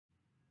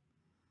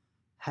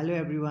Hello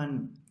everyone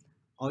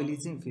अहिले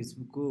चाहिँ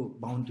फेसबुकको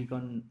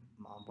बाउन्टीकन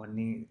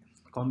भन्ने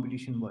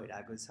कम्पिटिसन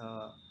भइरहेको छ।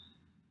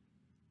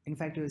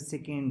 इनफ्याक्ट यो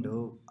सेकेन्ड हो,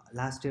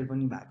 लास्ट इयर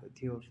पनि भएको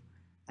थियो।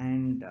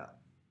 एन्ड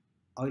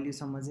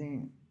अहिलेसम्म चाहिँ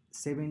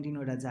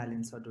 17वटा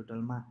च्यालेन्ज छ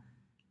टोटलमा।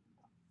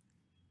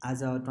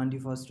 आज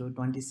 21 हो,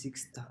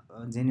 26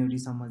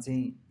 जनवरीसम्म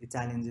चाहिँ यो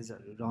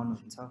च्यालेन्जेसहरू रन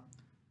हुन्छ।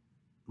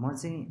 म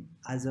चाहिँ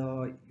आज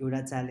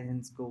एउटा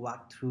च्यालेन्जको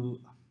वाक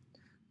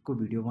थ्रुको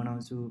भिडियो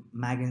बनाउँछु,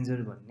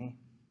 म्यागेन्जर भन्ने।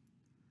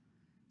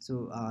 So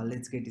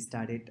let's get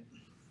started.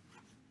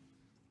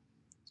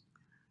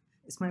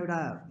 यसमा एउटा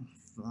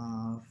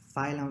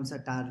फाइल आउँछ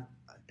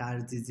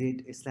टार.gz,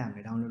 यसलाई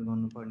हामीले डाउनलोड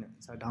गर्नुपर्ने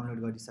हुन्छ। डाउनलोड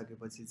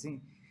गरिसकेपछि चाहिँ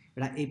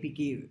एउटा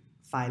एपीके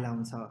फाइल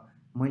आउँछ।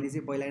 मैले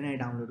चाहिँ पहिला नै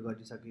डाउनलोड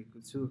गरिसकेको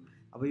छु।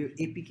 अब यो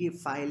एपीके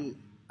फाइल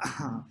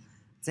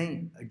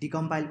चाहिँ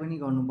डिकम्पाइल पनि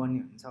गर्नुपर्ने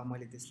हुन्छ।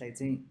 मैले त्यसलाई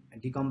चाहिँ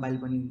डिकम्पाइल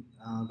पनि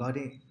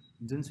गरेँ।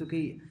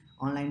 जुनसुकै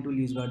अनलाइन टुल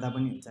युज गर्दा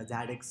पनि हुन्छ,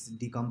 ज्याडेक्स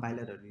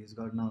डिकम्पाइलरहरू युज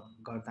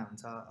गर्दा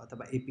हुन्छ,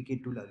 अथवा एपीके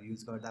टुलहरू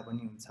युज गर्दा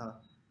पनि हुन्छ।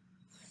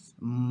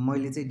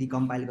 मैले चाहिँ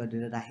डिकम्पाइल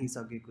गरेर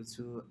राखिसकेको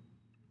छु।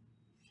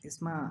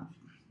 यसमा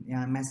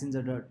यहाँ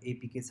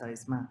messenger.apk छ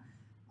यसमा,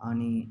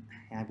 अनि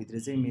यहाँभित्र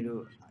चाहिँ मेरो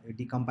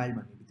डिकम्पाइल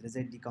भन्नेभित्र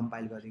चाहिँ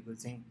डिकम्पाइल गरेको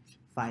चाहिँ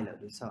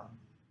फाइलहरू छ।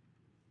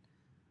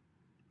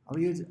 अब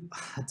यो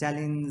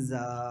च्यालेन्ज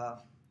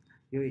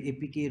यो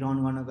एपीके रन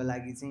गर्नको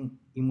लागि चाहिँ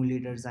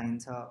इमुलेटर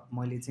चाहिन्छ।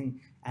 मैले चाहिँ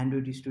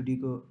एन्ड्रोइड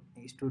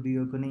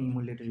स्टुडियोको नै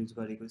इमुलेटर युज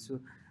गरेको छु।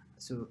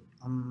 So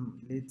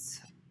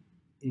let's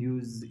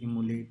use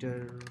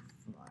emulator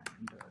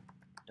and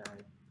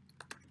type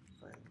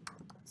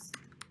files.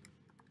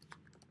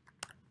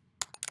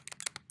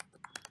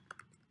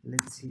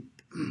 Let's see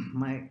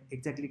my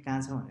exactly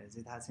कहाँ छ भनेर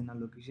चाहिँ थाहा छैन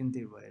लोकेसन,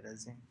 त्यही भएर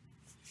चाहिँ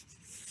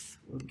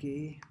okay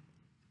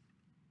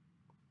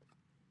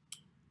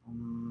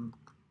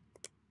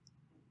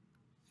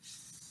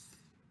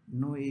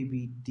no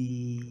ABD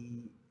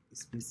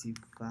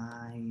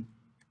specified.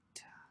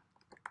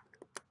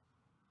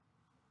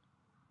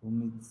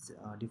 Home is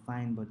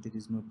defined but there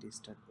is no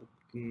tester.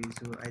 Okay,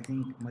 so I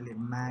think मैले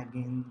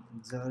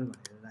Meggenser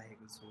भनेर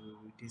राखेको छु,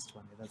 टेस्ट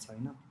भनेर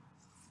छैन।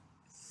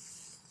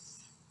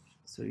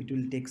 So it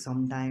will take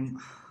some time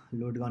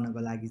load गर्नको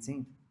लागि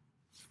चाहिँ।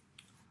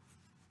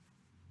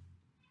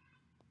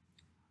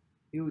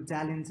 यो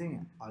च्यालेन्ज चाहिँ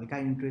हल्का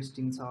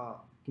इन्ट्रेस्टिङ छ,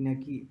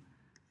 किनकि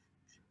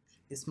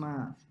यसमा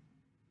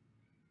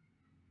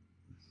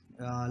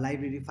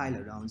लाइब्रेरी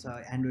फाइलहरू आउँछ।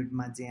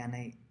 एन्ड्रोइडमा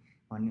JNI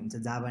भन्ने हुन्छ,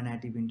 जाभा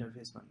नेटिभ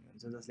इन्टरफेस भन्ने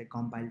हुन्छ, जसले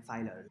कम्पाइल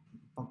फाइलहरू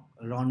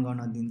रन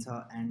गर्न दिन्छ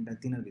एन्ड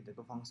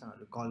तिनीहरूभित्रको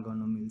फङ्सनहरू कल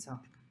गर्नु मिल्छ।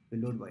 यो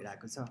लोड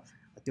भइरहेको छ,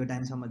 त्यो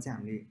टाइमसम्म चाहिँ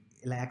हामीले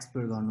यसलाई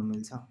एक्सप्लोर गर्नु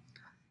मिल्छ।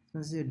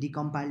 जस्तै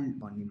डिकम्पाइल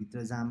भन्नेभित्र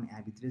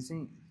यहाँभित्र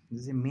चाहिँ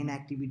जस्तै मेन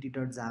एक्टिभिटी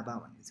डट जाभा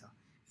भन्ने छ।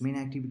 मेन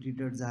एक्टिभिटी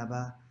डट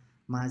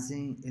जाभामा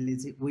चाहिँ यसले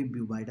चाहिँ वेब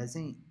भ्यूबाट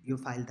चाहिँ यो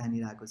फाइल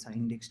तानिरहेको छ,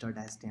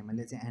 index.html।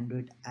 यसले चाहिँ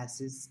एन्ड्रोइड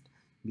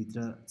एसिसभित्र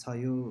छ,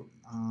 यो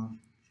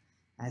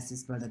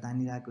एसिसबाट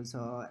तानिरहेको छ।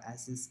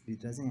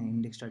 एसिसभित्र चाहिँ यहाँ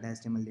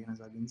index.html लेख्न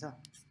सकिन्छ।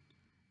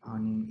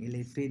 अनि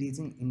यसले फेरि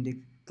चाहिँ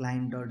इन्डेक्स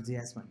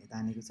client.js भन्ने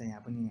तानेको छ।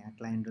 यहाँ पनि यहाँ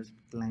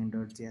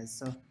client.js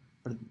छ।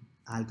 तर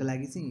हालको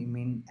लागि चाहिँ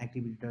मेन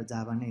एक्टिभिटी डट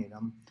जाभा नै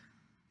हेरौँ।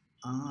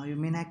 यो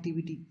मेन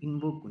एक्टिभिटी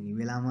इन्भोक हुने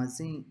बेलामा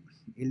चाहिँ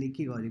यसले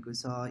के गरेको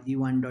छ,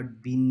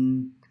 e1.bin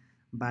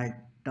बाट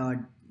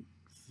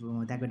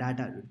त्यहाँको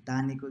डाटाहरू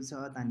तानेको छ।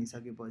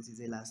 तानिसकेपछि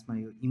चाहिँ लास्टमा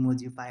यो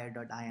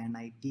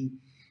emojifier.init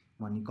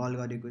भन्ने कल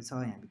गरेको छ।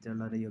 यहाँभित्र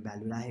लगेर यो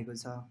भ्यालु राखेको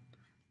छ।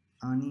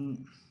 अनि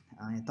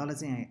तल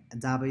चाहिँ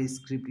जाभा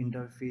स्क्रिप्ट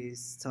इन्टरफेस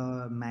छ,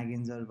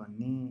 म्यागेन्जर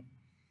भन्ने।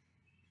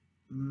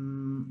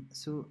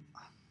 सो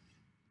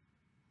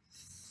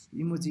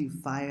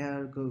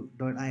इमोजिफायरको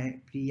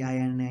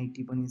 .init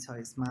पनि छ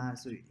यसमा।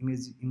 सो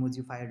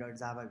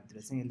emojifier.java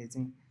भित्र चाहिँ यसले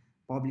चाहिँ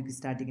public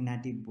static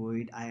native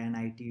void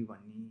init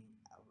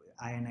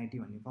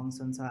भन्ने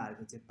फङ्सन छ।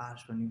 अर्को चाहिँ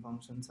पार्स भन्ने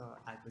फङ्सन छ।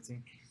 अर्को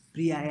चाहिँ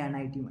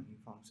pre-init भन्ने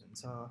फङ्सन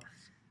छ।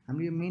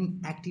 हामीले यो मेन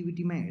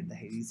एक्टिभिटीमा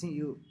हेर्दाखेरि चाहिँ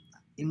यो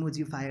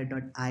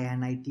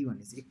emojifier.init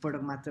भन्ने चाहिँ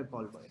एकपटक मात्र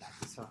कल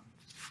भइरहेको छ।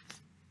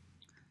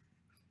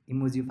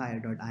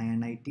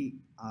 emojifier.init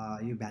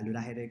यो भ्यालु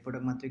राखेर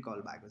एकपटक मात्रै कल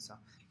भएको छ।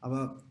 अब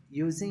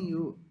यो चाहिँ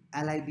यो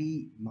LIB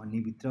भन्ने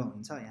भित्र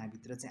हुन्छ।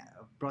 यहाँभित्र चाहिँ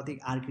प्रत्येक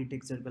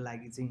आर्किटेक्चरको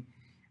लागि चाहिँ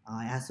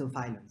एसो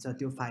फाइल हुन्छ।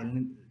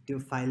 त्यो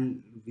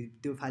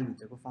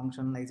फाइलभित्रको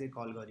फङ्सनलाई चाहिँ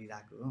कल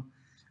गरिरहेको हो।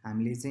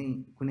 हामीले चाहिँ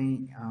कुनै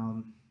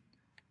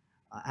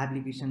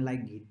एप्लिकेसन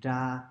लाइक घिटा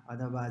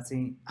अथवा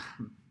चाहिँ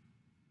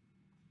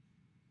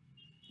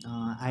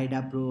आइडा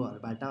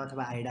प्रोहरूबाट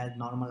अथवा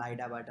नर्मल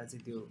आइडाबाट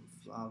चाहिँ त्यो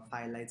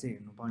फाइललाई चाहिँ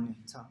हेर्नुपर्ने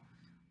हुन्छ।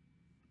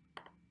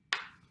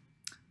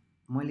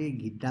 मैले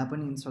घिटा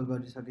पनि इन्स्टल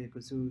गरिसकेको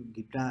छु।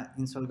 घिटा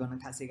इन्स्टल गर्न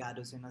खासै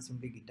गाह्रो छैन।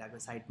 सिम्पली घिटाको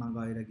साइटमा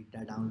गएर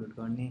घिटा डाउनलोड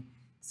गर्ने,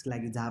 त्यसको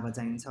लागि जाभा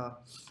चाहिन्छ।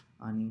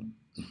 अनि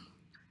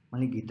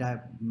मैले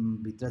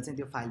घिटाभित्र चाहिँ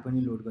त्यो फाइल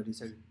पनि लोड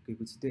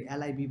गरिसकेको छु। त्यो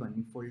LIB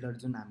भन्ने फोल्डर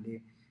जुन हामीले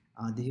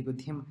देखेको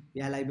थियौँ।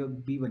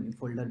 एलआइबी भन्ने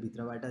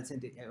फोल्डरभित्रबाट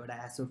चाहिँ त्यो एउटा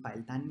एसओ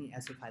फाइल तान्ने,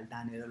 एसओ फाइल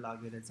तानेर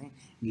लगेर चाहिँ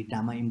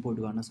गिटामा इम्पोर्ट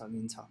गर्न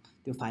सकिन्छ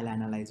त्यो फाइल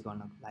एनालाइज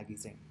गर्नको लागि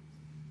चाहिँ।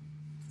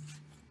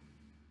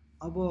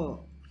 अब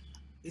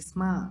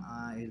यसमा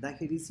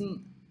हेर्दाखेरि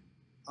चाहिँ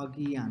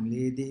अघि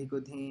हामीले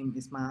देखेको थियौँ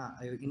यसमा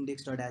यो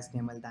इन्डेक्स डट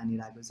एचटिएमएल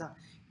तानिरहेको छ।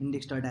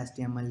 इन्डेक्स डट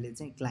एचटिएमएलले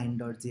चाहिँ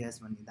क्लाइन्ट डट जेएस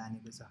भन्ने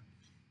तानेको छ।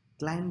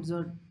 क्लाइन्ट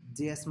डट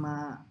जेएसमा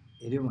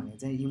हेऱ्यो भने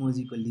चाहिँ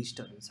इमोजीको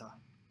लिस्टहरू छ,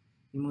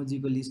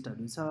 इमोजीको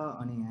लिस्टहरू छ।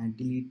 अनि यहाँ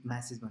डिलिट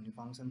म्यासेज भन्ने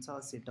फङ्सन छ,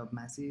 सेटअप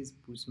म्यासेज,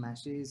 पुस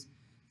म्यासेज,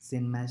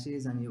 सेन्ड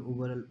म्यासेज। अनि यो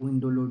ओभरअल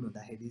विन्डो लोड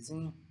हुँदाखेरि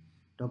चाहिँ,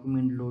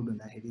 डकुमेन्ट लोड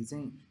हुँदाखेरि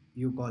चाहिँ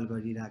यो कल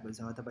गरिरहेको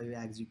छ अथवा यो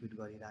एक्जिक्युट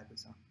गरिरहेको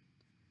छ।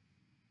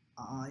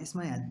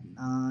 यसमा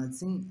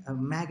चाहिँ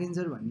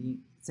म्यागेन्जर भन्ने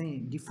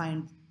चाहिँ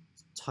डिफाइन्ड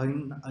छ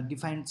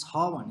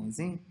भने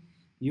चाहिँ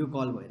यो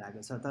कल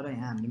भइरहेको छ। तर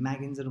यहाँ हामीले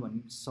म्यागेन्जर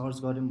भन्ने सर्च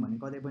गऱ्यौँ भने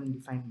कतै पनि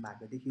डिफाइन्ड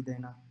भएको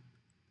देखिँदैन,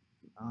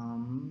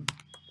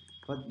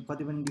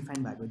 कतै पनि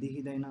डिफाइन भएको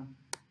देखिँदैन।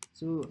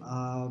 सो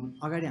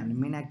अगाडि हामीले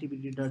मेन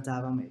एक्टिभिटी डट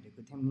जाभामा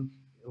हेरेको थियौँ नि,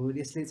 हो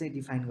यसले चाहिँ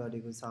डिफाइन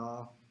गरेको छ।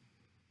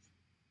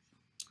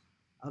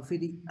 अब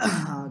फेरि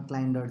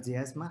क्लाइन्ट डट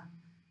जेएसमा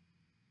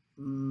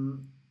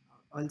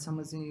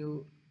अहिलेसम्म चाहिँ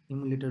यो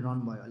इमुलेटर रन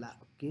भयो होला।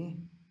 ओके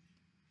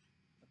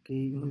ओके,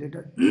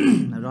 इमुलेटर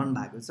रन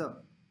भएको छ।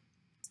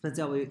 त्यसमा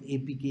चाहिँ अब यो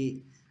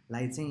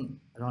एपिकेलाई चाहिँ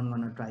रन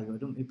गर्न ट्राई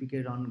गरौँ।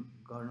 एपिके रन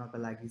गर्नको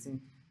लागि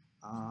चाहिँ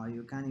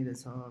यो कहाँनिर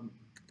छ,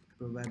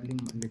 प्रोभाब्ली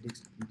मैले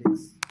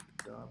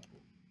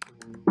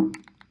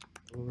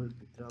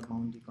डेस्कटपभित्र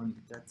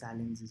बाउन्टीकनभित्र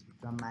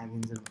च्यालेन्जेसभित्र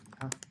म्यागेन्जर भन्ने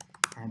छ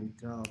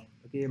यहाँभित्र।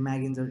 ओके,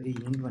 म्यागेन्जर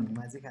हिन्ट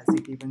भन्नेमा चाहिँ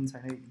खासै केही पनि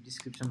छैन,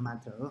 डिस्क्रिप्सन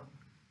मात्र हो।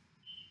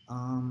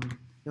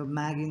 यो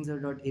म्यागेन्जर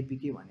डट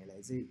एपिके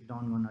भन्नेलाई चाहिँ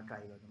रन गर्न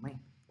ट्राई गरौँ है।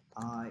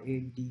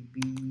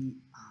 एडिबी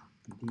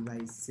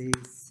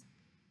डिभाइसेस,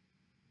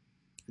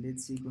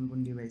 लेट्स सी कुन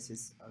कुन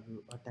डिभाइसेसहरू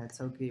अट्याच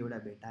छ कि एउटा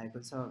भेटाएको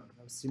छ।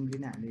 सिम्पली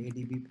नै हामीले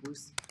एडिबी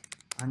पुस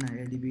अनि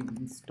एडिबी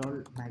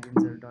इन्स्टल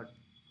म्यागेन्जर डट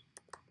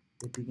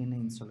एपिके नै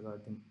इन्स्टल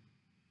गरिदिउँ।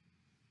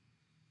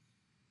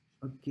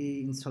 ओके,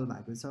 इन्स्टल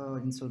भएको छ।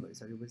 इन्स्टल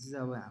भइसकेपछि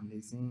चाहिँ अब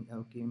हामीले चाहिँ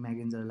ओके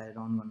म्यागेन्जरलाई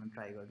रन गर्न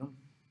ट्राई गरौँ।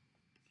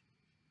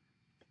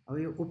 अब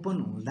यो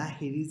ओपन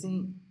हुँदाखेरि चाहिँ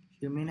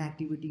यो मेन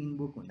एक्टिभिटी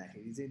इन्भोक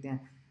हुँदाखेरि चाहिँ त्यहाँ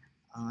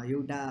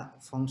एउटा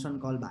फङ्सन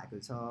कल भएको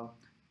छ।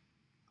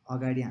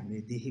 अगाडि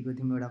हामीले देखेको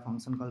थियौँ एउटा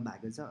फङ्सन कल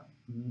भएको छ,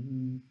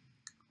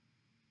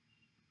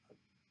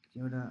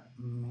 एउटा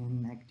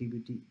मेन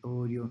एक्टिभिटी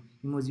हो यो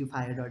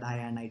इमोजिफायर डट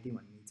आइएनआइटी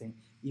भन्ने चाहिँ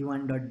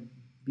E1 डट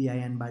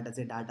बिआइएनबाट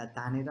चाहिँ डाटा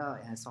तानेर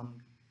यहाँ सम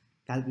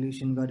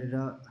क्यालकुलेसन गरेर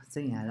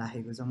चाहिँ यहाँ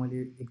राखेको छ।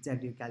 मैले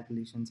एक्ज्याक्ट यो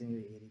क्यालकुलेसन चाहिँ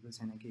यो हेरेको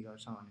छैन के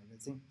गर्छ भनेर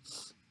चाहिँ।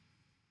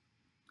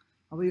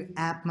 अब यो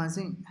एपमा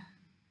चाहिँ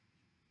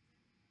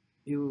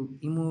यो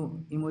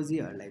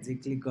इमोजीहरूलाई चाहिँ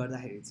क्लिक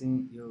गर्दाखेरि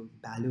चाहिँ यो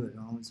भ्यालुहरू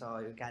आउँछ,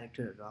 यो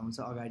क्यारेक्टरहरू आउँछ,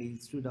 अगाडि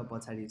इस्टु र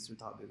पछाडि इस्टु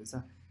थपेको छ।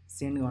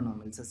 सेन्ड गर्न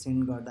मिल्छ,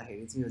 सेन्ड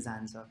गर्दाखेरि चाहिँ यो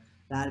जान्छ। र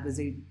अर्को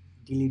चाहिँ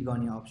डिलिट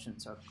गर्ने अप्सन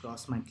छ,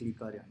 क्रसमा क्लिक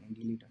गऱ्यो भने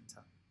डिलिट हुन्छ।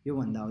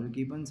 योभन्दा अरू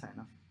केही पनि छैन,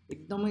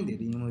 एकदमै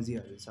धेरै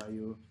इमोजीहरू छ।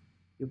 यो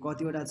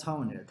कतिवटा छ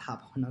भनेर थाहा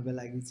पाउनको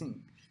लागि चाहिँ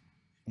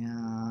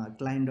यहाँ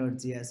क्लाइन्ट डट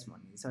जेएस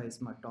भन्ने छ,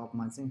 यसमा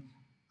टपमा चाहिँ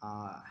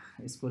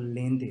यसको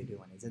लेन्थ हेऱ्यो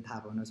भने चाहिँ थाहा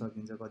पाउन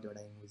सकिन्छ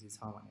कतिवटा इमोजी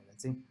छ भनेर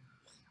चाहिँ।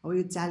 अब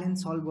यो च्यालेन्ज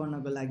सल्भ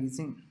गर्नको लागि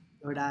चाहिँ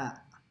एउटा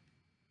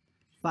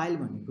फाइल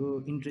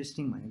भनेको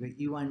इन्ट्रेस्टिङ भनेको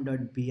E1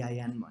 डट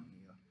बिआइएन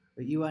भन्ने हो।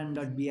 E1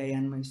 डट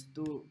बिआइएनमा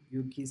यस्तो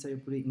यो के छ, यो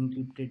पुरै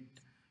इन्क्रिप्टेड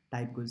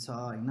टाइपको छ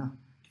होइन।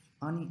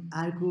 अनि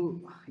अर्को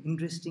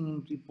इन्ट्रेस्टिङ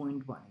इन्ट्री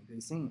पोइन्ट भनेको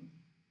चाहिँ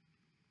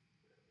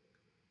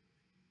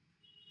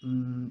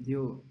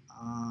यो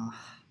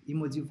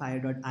इमोजिफायर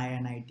डट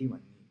आइएनआइटी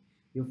भन्ने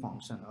यो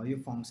फङ्सन हो। यो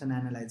फङ्सन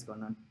एनालाइज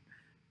गर्न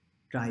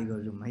ट्राई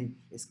गरौँ है।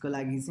 यसको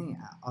लागि चाहिँ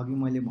अघि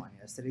मैले भने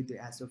जस्तै त्यो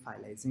एसओ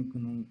फाइललाई चाहिँ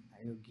कुनै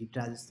यो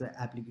गिटा जस्तो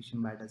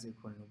एप्लिकेसनबाट चाहिँ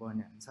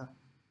खोल्नुपर्ने हुन्छ।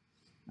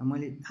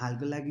 मैले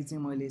हालको लागि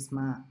चाहिँ मैले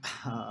यसमा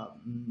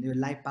यो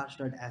लाइभ पास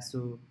डट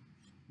एसओ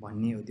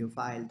भन्ने हो त्यो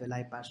फाइल, त्यो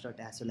लाइभ पास डट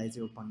एसओलाई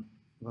चाहिँ ओपन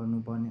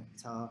गर्नुपर्ने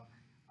हुन्छ।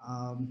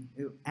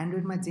 यो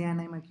एन्ड्रोइडमा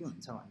जेएनआईमा के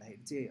हुन्छ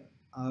भन्दाखेरि चाहिँ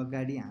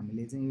अगाडि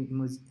हामीले चाहिँ यो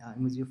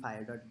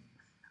इमोजिफायर डट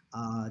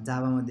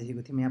जाभामा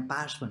देखेको थियौँ। यहाँ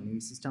पार्स भन्ने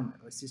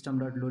सिस्टम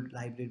डट लोड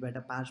लाइब्रेरीबाट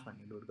पार्स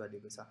भन्ने लोड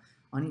गरेको छ।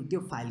 अनि त्यो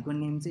फाइलको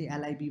नेम चाहिँ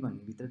एलआइबी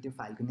भन्नेभित्र त्यो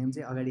फाइलको नेम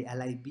चाहिँ अगाडि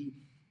एलआइबी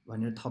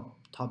भनेर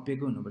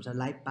थपिएको हुनुपर्छ,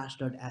 लाइभ पास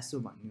डट एसओ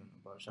भन्ने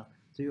हुनुपर्छ।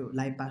 सो यो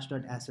लाइभ पास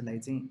डट एसओलाई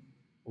चाहिँ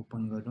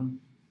ओपन गरौँ।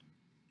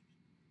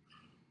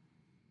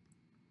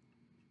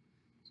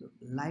 So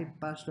live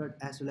pass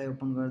dot एसओलाई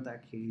open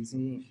गर्दाखेरि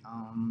चाहिँ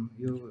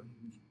यो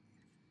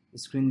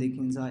स्क्रिन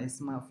देखिन्छ।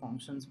 यसमा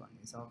फङ्सन्स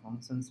भन्ने छ,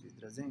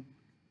 फङ्सन्सभित्र चाहिँ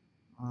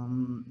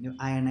यो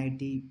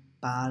आइएनआइटी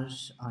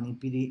पार्स अनि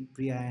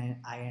प्रि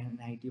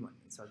आइएनआइटी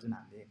भन्ने छ जुन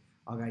हामीले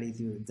अगाडि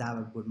त्यो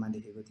जाभा कोडमा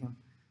देखेको थियौँ।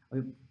 अब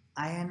यो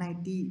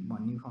आइएनआइटी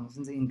भन्ने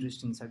फङ्सन चाहिँ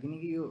इन्ट्रेस्टिङ छ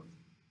किनकि यो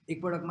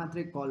एकपटक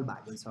मात्रै कल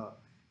भएको छ।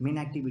 मेन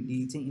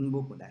एक्टिभिटी चाहिँ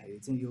इन्भोक हुँदाखेरि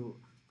चाहिँ यो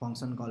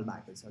फङ्सन कल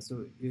भएको छ।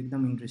 सो यो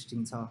एकदम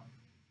इन्ट्रेस्टिङ छ।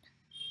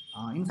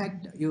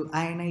 इनफ्याक्ट यो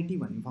आइएनआइटी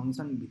भन्ने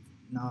फङ्सन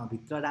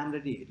भित्र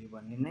राम्ररी हेऱ्यो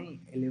भने नै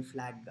यसले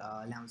फ्ल्याग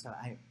ल्याउँछ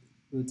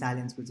यो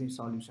च्यालेन्जको चाहिँ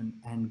सल्युसन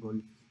एन्ड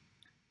गोल।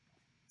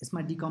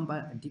 यसमा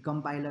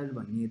डिकम्पाइलर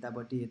भन्ने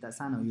यतापट्टि यता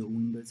सानो यो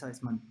विन्डो छ,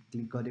 यसमा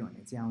क्लिक गऱ्यो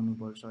भने चाहिँ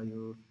आउनुपर्छ।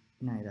 यो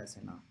किन आइरहेको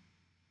छैन?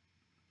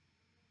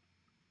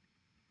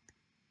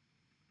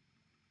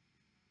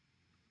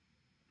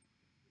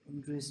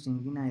 इन्ट्रेस्टिङ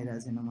किन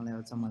आइरहेको छैन मलाई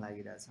अचम्म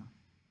लागिरहेछ।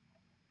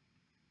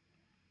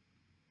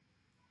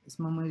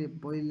 यसमा मैले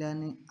पहिला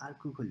नै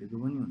अर्को खोलेको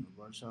पनि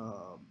हुनुपर्छ।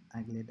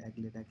 एक्लेट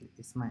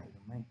यसमा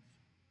हेरौँ है,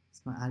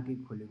 यसमा अर्कै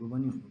खोलेको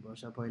पनि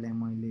हुनुपर्छ। पहिला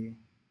मैले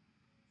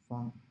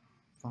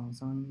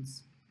फङ्सन्स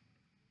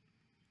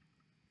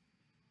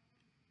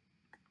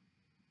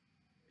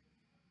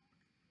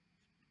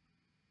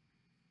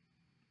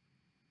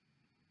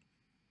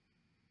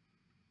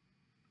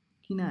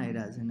किन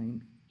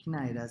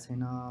आइरहेको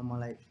छैन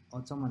मलाई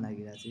अचम्म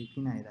लागिरहेको छ।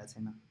 किन आइरहेको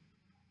छैन?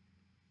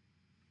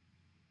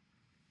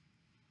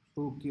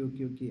 ओके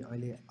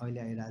अहिले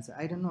आइरहेको छ।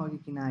 आई डोन्ट नो अघि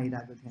किन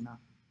आइरहेको थिएन।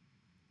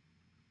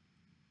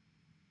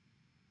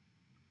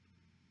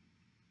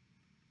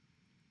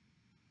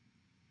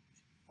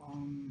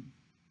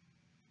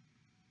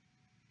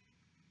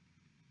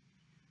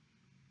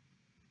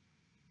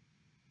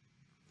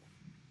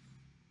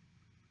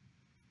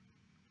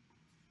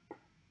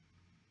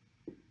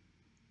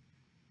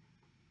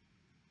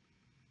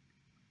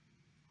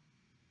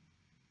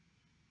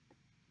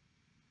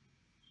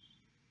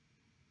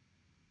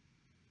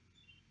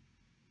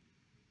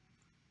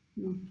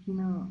 यो किन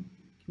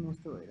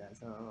यस्तो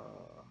भइरहेछ?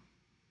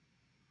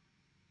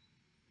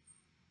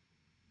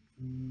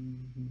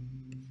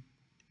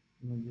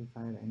 इमेज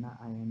फाइल होइन,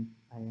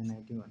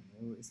 आइएनआइटी भन्ने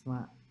हो। यसमा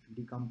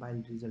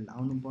डिकम्पाइल रिजल्ट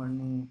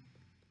आउनुपर्ने।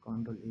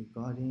 कन्ट्रोल ए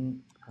गरेँ,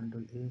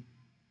 कन्ट्रोल ए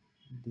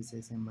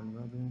डिसएसेम्बल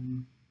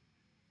गरौँ।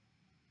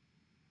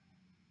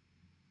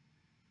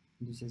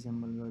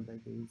 डिसएसेम्बल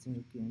गर्दाखेरि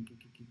चाहिँ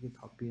के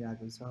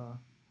थपिरहेको छ।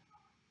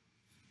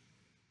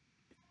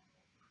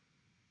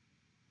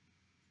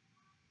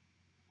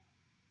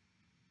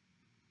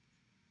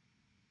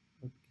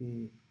 ओके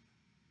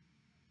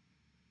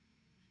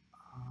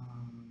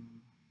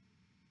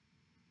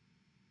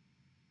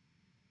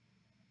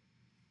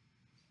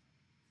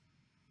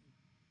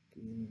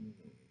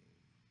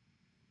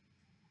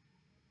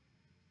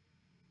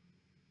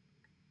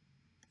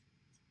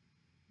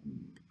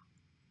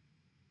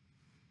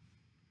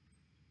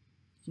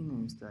किन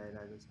यस्तो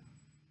आइरहेको छ?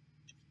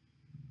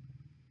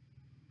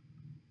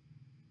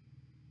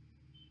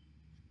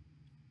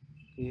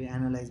 यो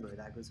एनालाइज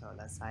भइरहेको छ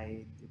होला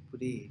सायद, त्यो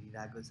पुरै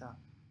हेरिरहेको छ।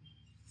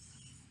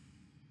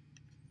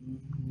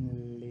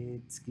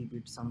 Let's give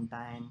it some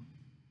time.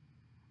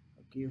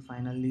 Okay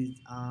finally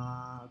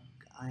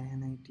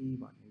आइएनआइटी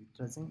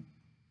भन्नेभित्र चाहिँ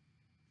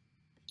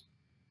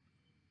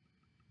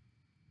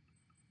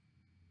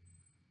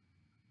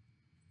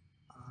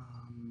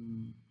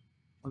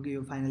ओके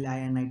यो फाइनली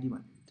आइएनआइटी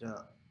भन्नेभित्र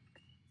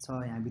छ।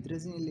 यहाँभित्र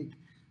चाहिँ यसले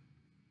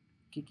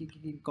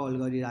के कल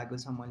गरिरहेको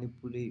छ मैले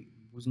पुरै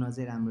बुझ्न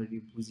चाहिँ राम्ररी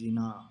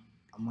बुझिनँ।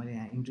 मैले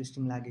यहाँ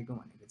इन्ट्रेस्टिङ लागेको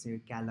भनेको चाहिँ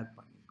यो क्यालक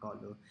भन्ने कल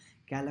हो।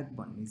 क्यालक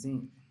भन्ने चाहिँ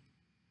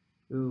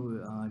यो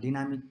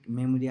डिनामिक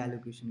मेमोरी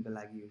एलोकेसनको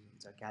लागि युज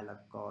हुन्छ। क्यालक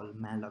कल,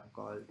 म्यालक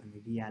कल अनि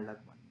रियालक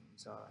भन्ने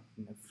हुन्छ।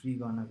 किन फ्री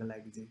गर्नको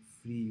लागि चाहिँ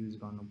फ्री युज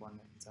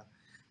गर्नुपर्ने हुन्छ।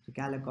 सो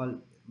क्यालक कल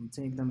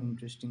चाहिँ एकदम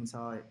इन्ट्रेस्टिङ छ।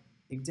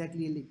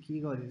 एक्ज्याक्टली यसले के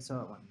गरेछ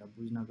भनेर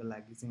बुझ्नको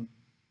लागि चाहिँ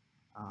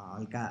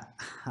हल्का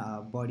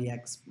बडी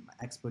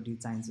एक्सपर्टिज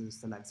चाहिन्छ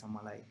जस्तो लाग्छ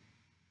मलाई।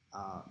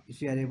 If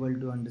you are able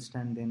to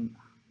understand then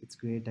it's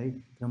great है।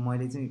 तर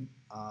मैले चाहिँ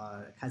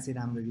खासै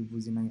राम्ररी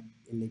बुझिनँ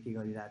यसले के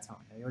गरिरहेछ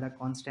भनेर। एउटा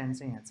कन्स्ट्यान्ट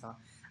चाहिँ यहाँ छ,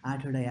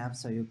 8वटा एप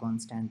छ। यो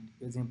कन्स्ट्यान्ट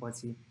यो चाहिँ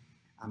पछि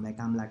हामीलाई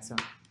काम लाग्छ।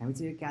 हामी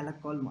चाहिँ यो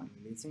क्यालक कल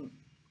भन्नेले चाहिँ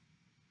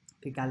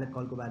त्यो क्यालक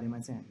कलको बारेमा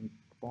चाहिँ हामी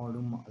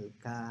पढौँ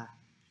हल्का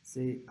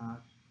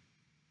चाहिँ।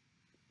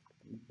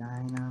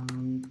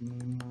 Dynamic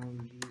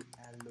memory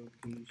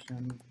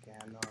allocation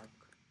क्यालक।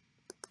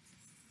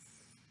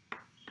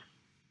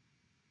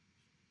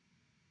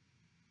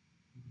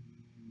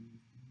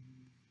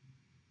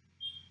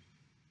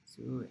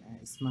 सो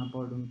यसमा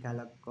पढौँ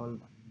क्यालक कल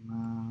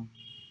भन्नेमा।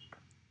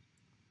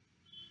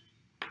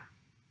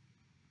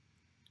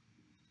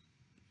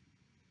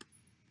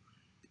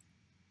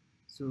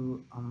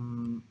 So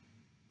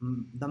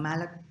the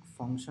malloc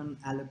function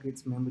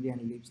allocates memory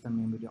and leaves the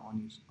memory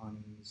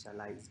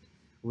uninitialized,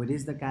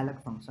 whereas the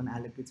calloc function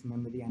allocates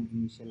memory and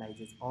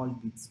initializes all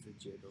bits to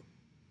 0.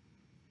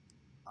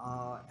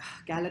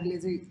 क्यालकले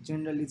चाहिँ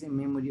जेनरली चाहिँ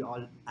मेमोरी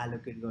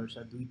एलोकेट गर्छ।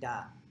 दुईटा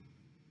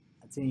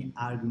चाहिँ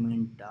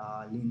आर्गुमेन्ट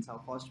लिन्छ।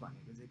 First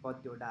भनेको चाहिँ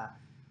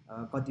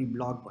कति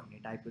ब्लक भन्ने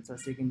टाइपको छ।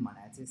 सेकेन्ड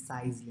भनेको चाहिँ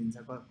साइज लिन्छ,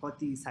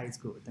 कति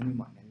साइजको हो त नि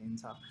भन्ने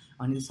लिन्छ।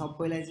 अनि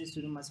सबैलाई चाहिँ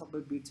सुरुमा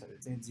सबै बिट्सहरू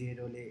चाहिँ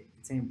 0ले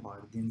चाहिँ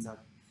भरिदिन्छ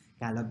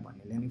क्यालक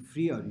भन्नेले। अनि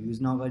फ्रीहरू युज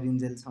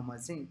नगरिन्जेलसम्म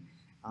चाहिँ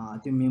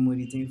त्यो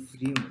मेमोरी चाहिँ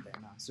फ्री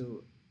हुँदैन। सो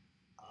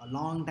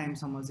लङ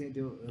टाइमसम्म चाहिँ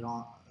त्यो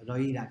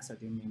रहिरहेको छ।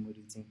 त्यो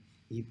मेमोरी चाहिँ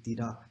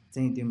हिपतिर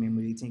चाहिँ त्यो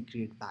मेमोरी चाहिँ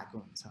क्रिएट भएको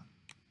हुन्छ।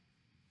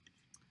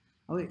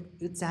 अब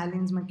यो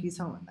च्यालेन्जमा के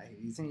छ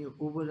भन्दाखेरि चाहिँ यो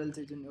ओभरअल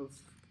चाहिँ जुन यो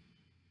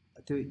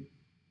त्यो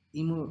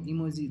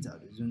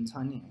इमोजिजहरू जुन छ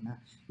नि होइन,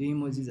 यो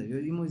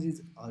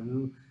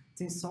इमोजिजहरू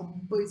चाहिँ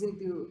सबै चाहिँ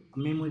त्यो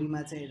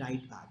मेमोरीमा चाहिँ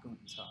राइट भएको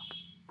हुन्छ।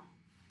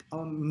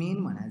 अब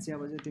मेन भनेर चाहिँ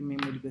अब चाहिँ त्यो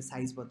मेमोरीको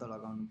साइज पत्ता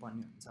लगाउनु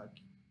पर्ने हुन्छ,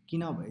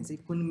 किनभने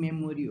चाहिँ कुन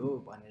मेमोरी हो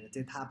भनेर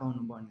चाहिँ थाहा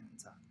पाउनु पर्ने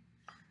हुन्छ।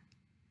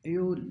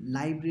 यो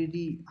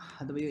लाइब्रेरी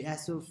अथवा यो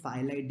एसओ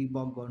फाइललाई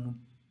डिबग गर्नु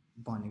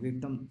भनेको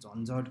एकदम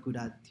झन्झट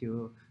कुरा थियो।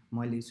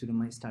 मैले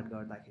सुरुमा स्टार्ट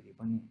गर्दाखेरि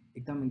पनि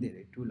एकदमै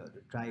धेरै टुलहरू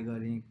ट्राई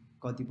गरेँ,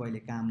 कतिपयले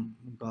काम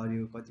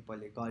गर्यो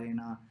कतिपयले गरेन,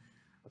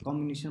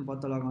 कम्बिनेसन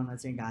पत्ता लगाउन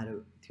चाहिँ गाह्रो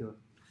थियो।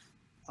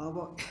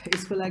 अब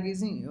यसको लागि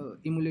चाहिँ यो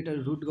इमुलेटर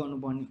रुट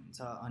गर्नुपर्ने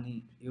हुन्छ।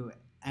 अनि यो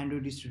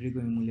एन्ड्रोइड स्टुडियोको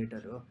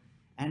इमुलेटर हो।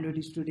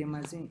 एन्ड्रोइड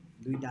स्टुडियोमा चाहिँ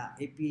दुईवटा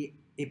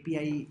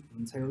एपिआई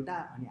हुन्छ एउटा,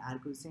 अनि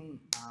अर्को चाहिँ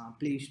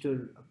प्ले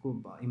स्टोरको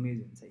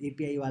इमेज हुन्छ।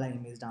 एपिआईवाला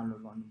इमेज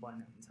डाउनलोड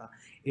गर्नुपर्ने हुन्छ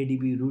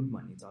एडिबी रुट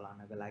भन्ने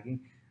चलाउनको लागि।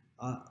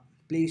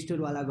 प्ले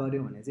स्टोरवाला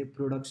गऱ्यो भने चाहिँ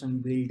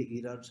प्रोडक्सन बिल्ड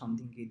एरर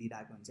समथिङ के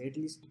दिइरहेको हुन्छ।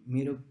 एटलिस्ट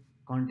मेरो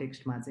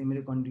कन्टेक्स्टमा चाहिँ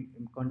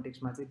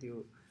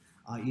त्यो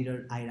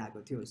एरर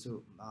आइरहेको थियो।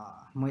 सो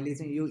मैले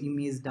चाहिँ यो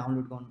इमेज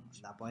डाउनलोड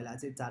गर्नुभन्दा पहिला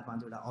चाहिँ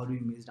 4-5वटा अरू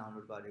इमेज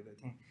डाउनलोड गरेको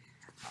थिएँ,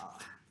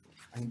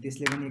 अनि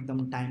त्यसले पनि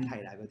एकदम टाइम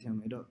खाइरहेको थियो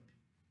मेरो।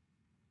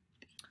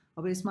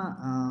 अब यसमा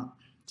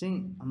चाहिँ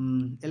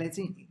यसलाई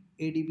चाहिँ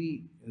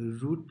एडिबी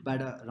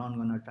रुटबाट रन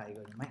गर्न ट्राई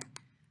गरौँ है।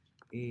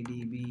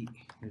 एडिबी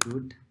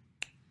रुट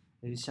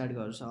रिस्टार्ट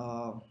गर्छ।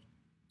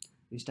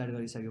 रिस्टार्ट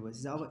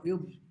गरिसकेपछि चाहिँ अब यो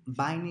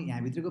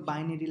यहाँभित्रको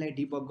बाइनेरीलाई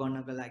डिबग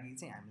गर्नको लागि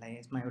चाहिँ हामीलाई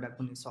यसमा एउटा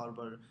कुनै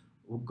सर्भर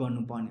हुक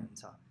गर्नुपर्ने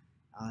हुन्छ।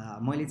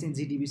 मैले चाहिँ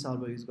जिडिबी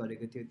सर्भर युज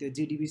गरेको थियो। त्यो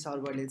जिडिबी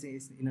सर्भरले चाहिँ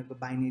यिनीहरूको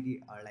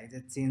बाइनेरीहरूलाई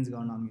चाहिँ चेन्ज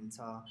गर्न मिल्छ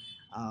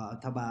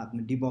अथवा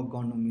डिबग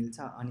गर्नु मिल्छ।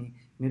 अनि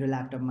मेरो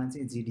ल्यापटपमा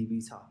चाहिँ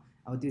जिडिबी छ।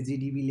 अब त्यो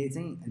जिडिबीले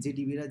चाहिँ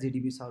जिडिबी र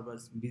जिडिबी सर्भर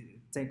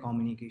चाहिँ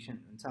कम्युनिकेसन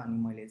हुन्छ। अनि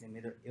मैले चाहिँ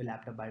मेरो यो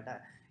ल्यापटपबाट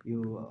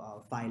यो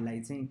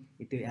फाइललाई चाहिँ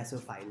त्यो एसओ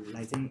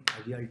फाइललाई चाहिँ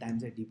रियल टाइम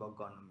चाहिँ डिबग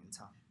गर्नु मिल्छ।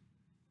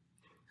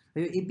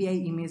 यो एपिआई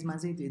इमेजमा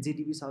चाहिँ त्यो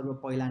जिडिबी सर्भर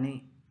पहिला नै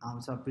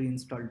आउँछ, प्रि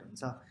इन्स्टल्ड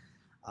हुन्छ।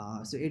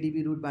 सो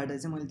एडिबी रुटबाट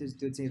चाहिँ मैले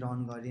त्यो चाहिँ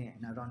रन गरेँ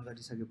होइन। रन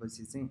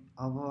गरिसकेपछि चाहिँ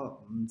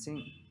अब चाहिँ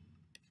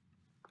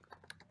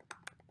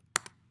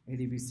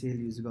एडिबी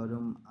सेल युज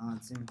गरौँ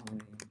चाहिँ।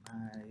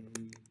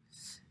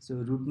 सो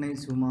रुट नै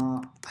छु म।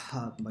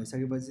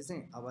 भइसकेपछि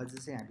चाहिँ अब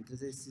चाहिँ हामीभित्र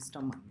चाहिँ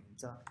सिस्टम भन्ने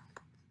हुन्छ।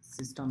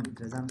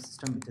 सिस्टमभित्र जाम।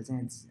 सिस्टमभित्र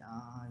चाहिँ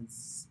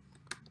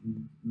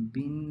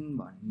बिन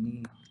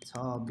भन्ने छ।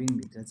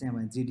 बिनभित्र चाहिँ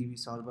अब जिडिबी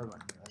सर्भर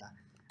भन्ने होला।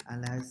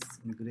 एलएस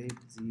ग्रेट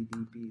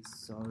जिडिबी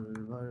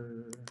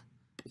सर्भर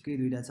के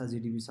दुईवटा छ।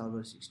 जिडिबी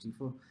सर्भर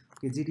 64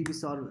 के जिडिबी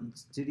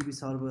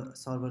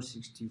सर्भर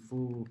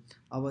 64।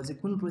 अब चाहिँ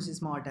कुन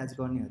प्रोसेसमा अट्याच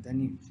गर्ने हो त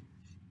नि।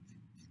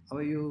 अब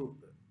यो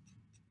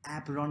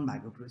एप रन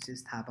भएको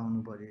प्रोसेस थाहा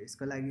पाउनु पऱ्यो।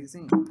 यसको लागि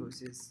चाहिँ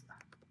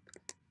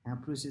यहाँ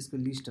प्रोसेसको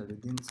लिस्टहरू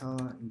दिन्छ।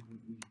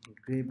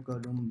 ग्रेप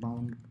गरौँ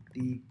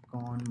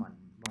बाउन्टीकन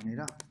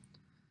भनेर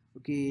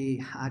ओके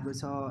आएको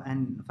छ।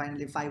 एन्ड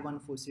फाइनली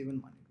 5147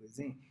 भनेको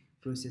चाहिँ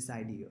प्रोसेस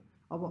आइडी हो।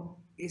 अब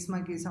यसमा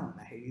के छ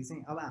भन्दाखेरि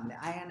चाहिँ अब हामीले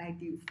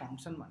आइएनआइटी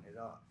फङ्सन भनेर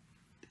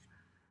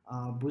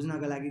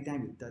बुझ्नको लागि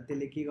त्यहाँभित्र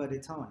त्यसले के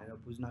गरेछ भनेर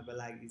बुझ्नको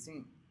लागि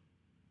चाहिँ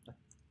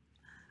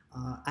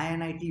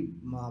आइएनआइटी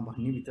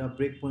भन्नेभित्र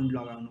ब्रेक पोइन्ट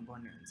लगाउनु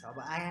पर्ने हुन्छ। अब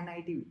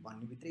आइएनआइटी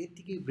भन्नेभित्र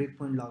यत्तिकै ब्रेक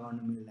पोइन्ट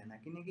लगाउनु मिल्दैन,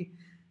 किनकि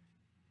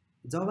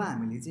जब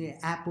हामीले चाहिँ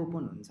एप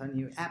ओपन हुन्छ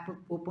नि, यो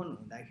एप ओपन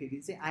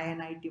हुँदाखेरि चाहिँ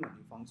आइएनआइटी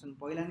भन्ने फङ्सन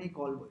पहिला नै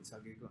कल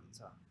भइसकेको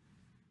हुन्छ।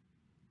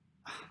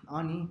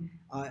 अनि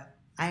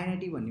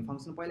आइएनआइटी भन्ने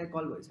फङ्सन पहिला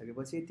कल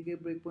भइसकेपछि यत्तिकै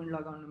ब्रेक पोइन्ट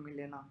लगाउनु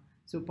मिलेन।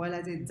 सो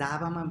पहिला चाहिँ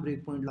जाभामा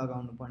ब्रेक पोइन्ट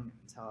लगाउनु पर्ने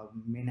हुन्छ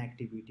मेन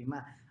एक्टिभिटीमा।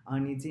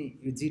 अनि चाहिँ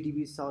यो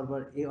जिडिबी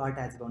सर्भर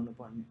अट्याच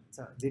गर्नुपर्ने हुन्छ।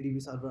 जिडिबी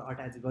सर्भर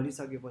अट्याच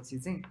गरिसकेपछि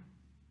चाहिँ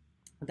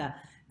उता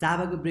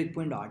जाभाको ब्रेक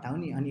पोइन्ट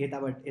हटाउने, अनि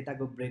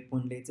यताको ब्रेक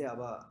पोइन्टले चाहिँ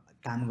अब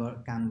काम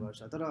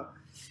गर्छ। तर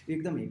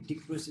एकदम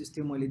हेक्टिक प्रोसेस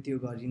थियो, मैले त्यो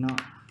गरिनँ।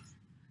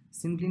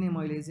 सिम्पली नै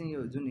मैले चाहिँ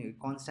यो जुन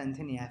कन्स्ट्यान्ट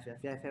थियो नि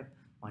एफएफ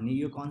भन्ने,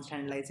 यो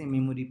कन्स्ट्यान्टलाई चाहिँ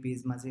मेमोरी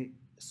पेजमा चाहिँ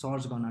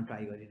सर्च गर्न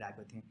ट्राई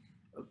गरिरहेको थिएँ।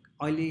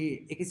 अहिले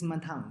एकैछिनमा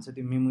थाहा हुन्छ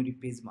त्यो मेमोरी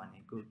पेज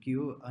भनेको के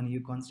हो, अनि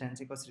यो कन्स्ट्यान्ट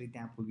चाहिँ कसरी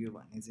त्यहाँ पुग्यो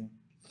भन्ने चाहिँ।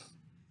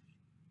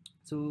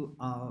 सो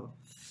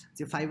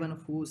त्यो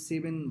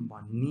 5147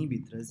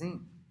 भन्नेभित्र चाहिँ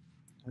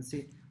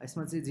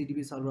यसमा चाहिँ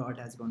जिडिबी सर्भर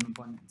अट्याच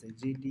गर्नुपर्ने हुन्छ।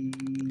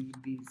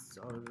 जिडिबी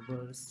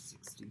सर्भर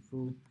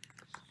 64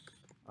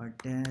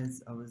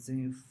 अट्याच। अब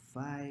चाहिँ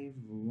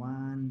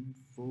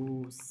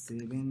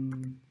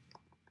 5147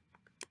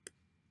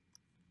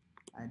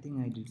 I think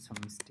I did some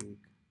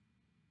mistake.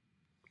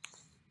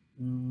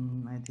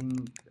 I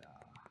think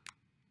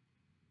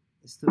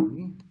यस्तो हो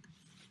कि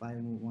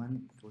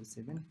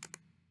 5147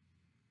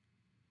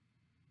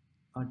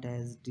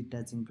 attach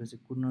detaching process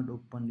could not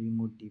open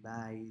remote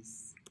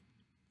device.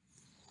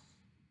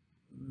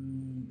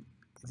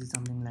 Is it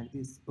something like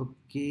this?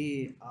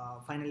 Okay,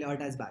 finally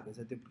attach भएको छ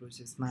त्यो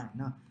प्रोसेसमा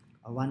हैन।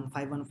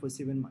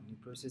 5147 भन्ने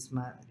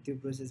प्रोसेसमा, त्यो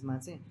प्रोसेसमा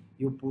चाहिँ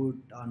यो पोर्ट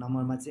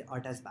नम्बरमा चाहिँ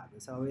अट्याच भएको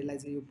छ। अब यसलाई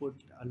चाहिँ यो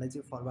पोर्टलाई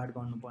चाहिँ फरवर्ड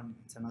गर्नुपर्ने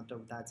हुन्छ, नत्र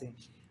उता चाहिँ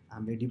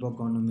हामीले डिबग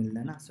गर्नु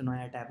मिल्दैन। सो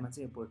नयाँ ट्याबमा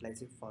चाहिँ यो पोर्टलाई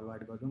चाहिँ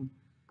फरवर्ड गरौँ।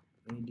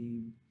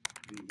 ADB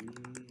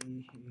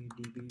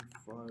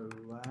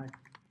forward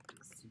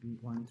TCP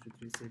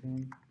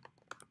 1337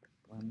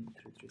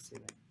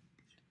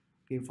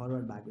 के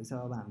फरवर्ड भएको छ।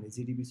 अब हामीले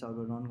GDB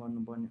सर्भर रन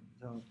गर्नुपर्ने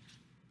हुन्छ।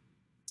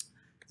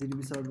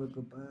 GDB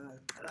सर्भरको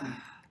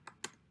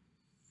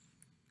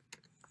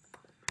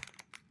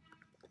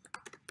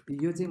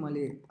यो चाहिँ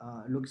मैले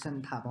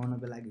लोकेसन थाहा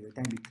पाउनको लागि हो,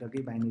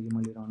 त्यहाँभित्रकै बाइनेरी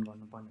मैले रन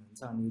गर्नुपर्ने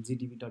हुन्छ। अनि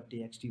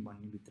gdb.txt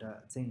भन्ने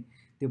भित्र चाहिँ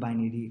त्यो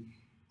बाइनेरी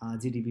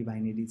GDB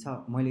बाइनेरी छ।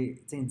 मैले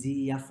चाहिँ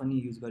GEF पनि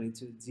युज गरेको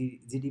छु,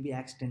 GDB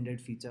एक्सटेन्डेड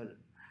फिचर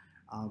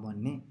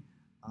भन्ने।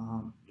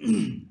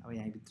 अब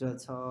यहाँभित्र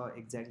छ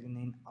एक्ज्याक्टली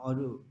नै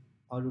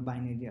अरू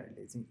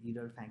बाइनेरीहरूले चाहिँ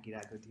इरर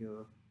फ्याँकिरहेको थियो।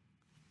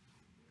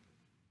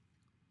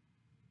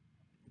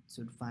 It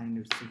should find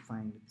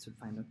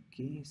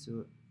okay. So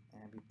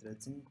यहाँभित्र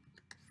चाहिँ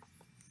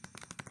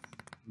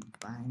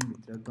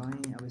बाइनभित्र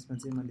गएँ। अब यसमा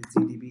चाहिँ मैले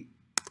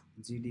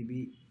GDB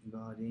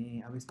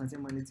गरेँ। अब यसमा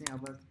चाहिँ मैले चाहिँ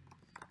अब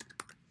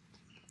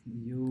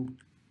यो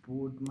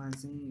पोर्टमा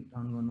चाहिँ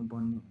रन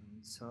गर्नुपर्ने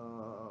हुन्छ।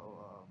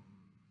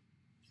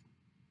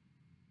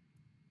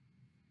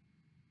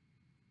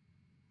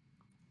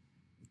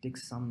 It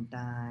takes some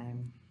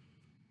time.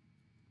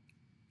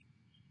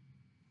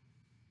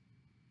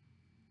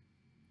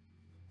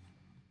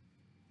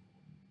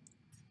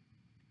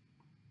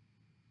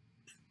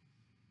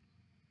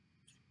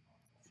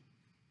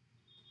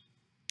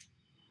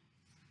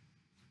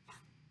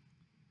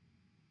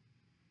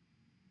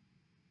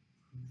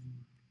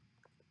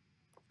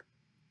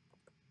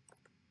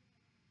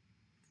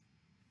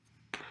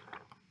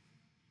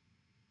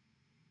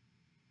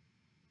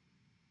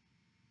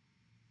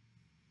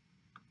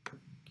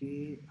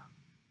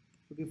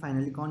 Okay,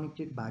 finally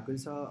connected भएको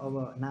छ।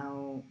 अब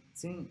now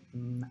चाहिँ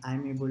I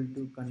am able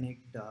to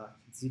connect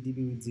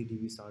GDB with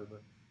GDB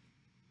server.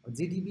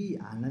 GDB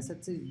हाल्न साथ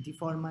चाहिँ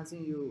डिफल्टमा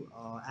चाहिँ यो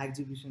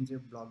एक्जिक्युसन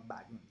चाहिँ ब्लक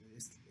भएको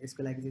हुन्छ।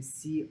 यसको लागि चाहिँ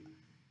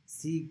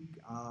सी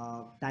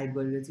टाइप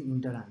गरेर चाहिँ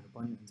इन्टर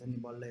हाल्नुपर्ने हुन्छ नि,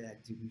 बल्ल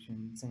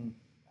एक्जिक्युसन चाहिँ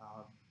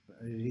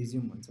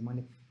रिज्युम हुन्छ।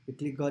 मैले यो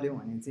क्लिक गऱ्यो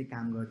भने चाहिँ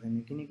काम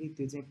गर्दैन, किनकि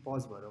त्यो चाहिँ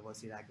पज भएर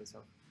बसिरहेको छ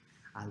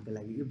हालको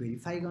लागि। यो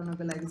भेरिफाई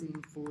गर्नको लागि चाहिँ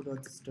इन्फो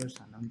रजिस्टर्स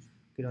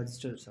के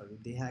रजिस्टर्सहरू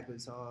देखाएको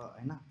छ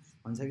हैन,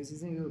 भनिसकेपछि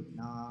चाहिँ यो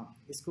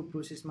यसको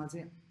प्रोसेसमा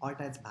चाहिँ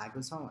अट्याच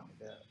भएको छ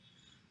भनेर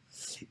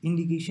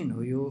इन्डिकेसन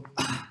हो यो।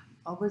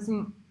 अब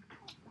चाहिँ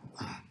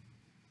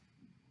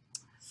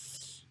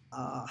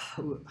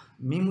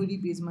मेमोरी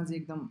पेजमा चाहिँ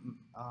एकदम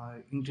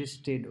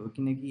इन्ट्रेस्टेड हो,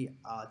 किनकि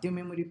त्यो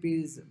मेमोरी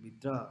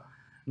पेजभित्र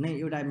नै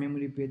एउटा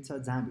मेमोरी पेज छ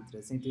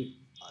जहाँभित्र चाहिँ त्यो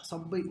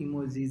सबै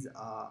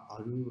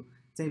इमोजिजहरू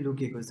चाहिँ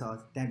लुकेको छ,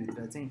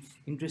 त्यहाँभित्र चाहिँ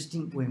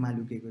इन्ट्रेस्टिङ वेमा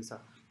लुकेको छ।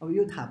 अब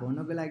यो थाहा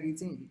पाउनको लागि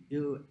चाहिँ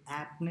यो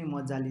एप नै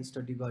मजाले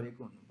स्टडी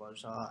गरेको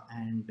हुनुपर्छ,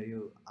 एन्ड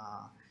यो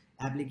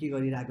एपले के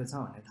गरिरहेको छ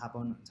भनेर थाहा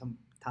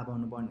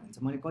पाउनुपर्ने हुन्छ।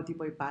 मैले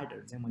कतिपय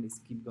पार्टहरू चाहिँ मैले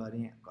स्किप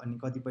गरेँ, अनि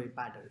कतिपय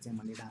पार्टहरू चाहिँ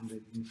मैले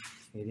राम्ररी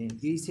हेरेँ।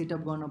 यही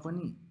सेटअप गर्न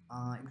पनि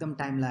एकदम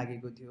टाइम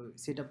लागेको थियो,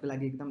 सेटअपको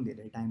लागि एकदम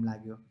धेरै टाइम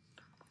लाग्यो।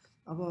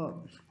 अब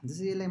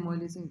जस्तै यसलाई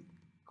मैले चाहिँ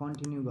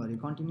कन्टिन्यू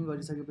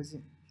गरिसकेपछि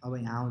अब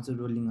यहाँ आउँछ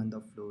रोलिङ अन द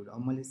फ्लोर। अब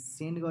मैले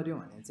सेन्ड गऱ्यो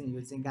भने चाहिँ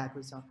यो चाहिँ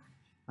गएको छ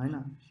हैन,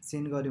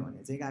 सेन्ड गऱ्यो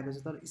भने चाहिँ गएको छ।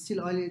 तर स्टिल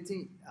अहिले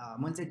चाहिँ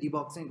मैले चाहिँ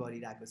डिबग चाहिँ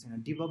गरिरहेको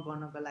छैन। डिबग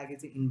गर्नको लागि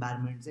चाहिँ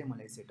इन्भाइरोमेन्ट चाहिँ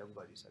मैले सेटअप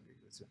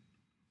गरिसकेको छु।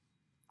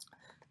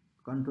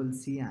 Control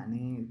C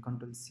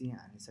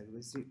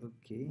हानिसकेपछि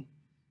okay.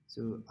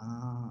 सो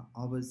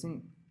अब चाहिँ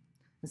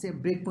जस्तै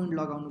ब्रेक पोइन्ट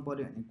लगाउनु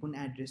पऱ्यो भने कुन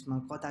एड्रेसमा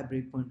कता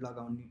ब्रेक पोइन्ट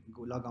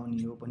लगाउने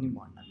हो पनि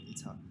भन्न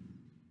मिल्छ।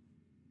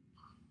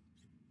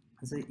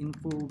 जस्तै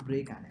इन्फो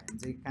ब्रेक हान्यो भने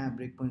चाहिँ कहाँ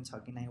ब्रेक पोइन्ट छ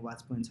कि नै,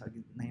 वाच पोइन्ट छ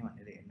कि नै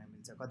भनेर हेर्न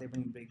मिल्छ। कतै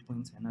पनि ब्रेक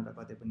पोइन्ट छैन र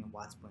कतै पनि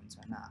वाच पोइन्ट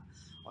छैन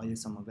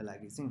अहिलेसम्मको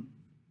लागि चाहिँ।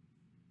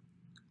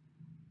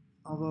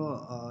 अब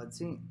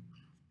चाहिँ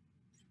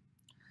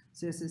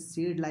यसो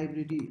सेयर्ड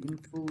लाइब्रेरी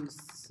इन्फो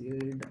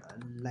सेयर्ड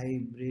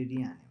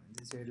लाइब्रेरी हान्यो भने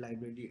चाहिँ सेयर्ड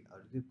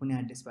लाइब्रेरीहरू कुन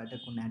एड्रेसबाट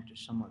कुन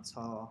एड्रेससम्म छ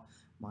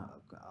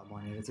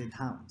भनेर चाहिँ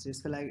थाहा हुन्छ।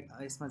 यसको लागि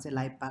यसमा चाहिँ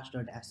लाइभ पास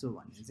डट एसओ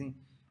भन्ने चाहिँ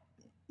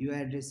यो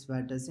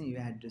एड्रेसबाट चाहिँ यो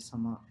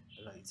एड्रेससम्म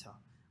रहेछ।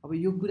 अब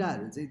यो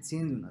कुराहरू चाहिँ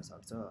चेन्ज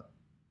हुनसक्छ,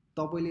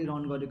 तपाईँले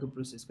रन गरेको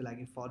प्रोसेसको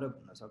लागि फरक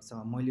हुनसक्छ,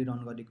 मैले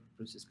रन गरेको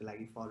प्रोसेसको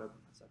लागि फरक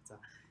हुनसक्छ।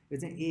 यो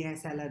चाहिँ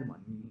एएसएलआर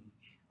भन्ने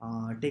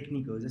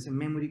टेक्निक हो, जस्तै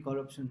मेमोरी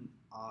करप्सन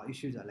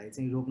इस्युजहरूलाई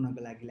चाहिँ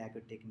रोक्नको लागि ल्याएको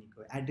टेक्निक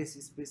हो। एड्रेस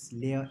स्पेस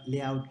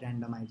लेआउट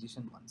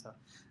ऱ्यान्डमाइजेसन भन्छ।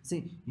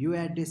 चाहिँ यो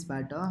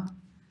एड्रेसबाट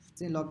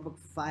चाहिँ लगभग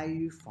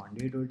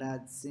 500वटा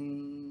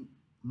चाहिँ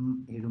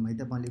हेरौँ है त,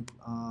 मैले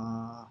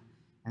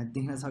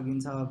देख्न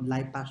सकिन्छ।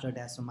 लाइभ पास डट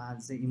एसोमा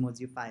चाहिँ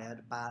इमोजी फायर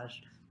पास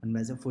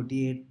भन्नुभएको छ,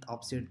 48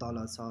 अफसेट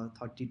तल छ,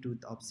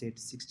 32 अफसेट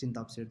 16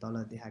 अफसेट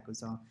तल देखाएको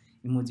छ।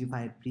 इमोजी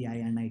फायर प्री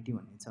INIT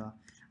भन्ने छ,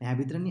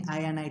 यहाँभित्र नि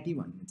INIT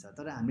भन्ने छ।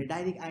 तर हामीले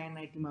डाइरेक्ट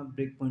INITमा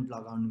ब्रेक पोइन्ट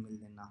लगाउनु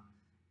मिल्दैन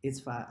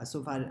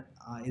so far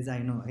as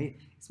I know है,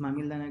 यसमा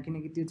मिल्दैन,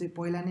 किनकि त्यो चाहिँ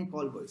पहिला नै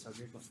कल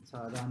भइसकेको हुन्छ।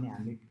 र अनि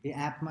हामीले यो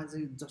एपमा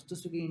चाहिँ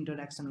जस्तोसुकै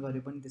इन्टरेक्सन गरे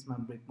पनि त्यसमा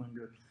ब्रेक पोइन्ट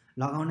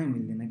लगाउनै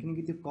मिल्दैन,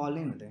 किनकि त्यो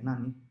कलै हुँदैन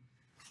नि।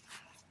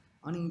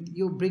 अनि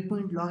यो ब्रेक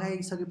पोइन्ट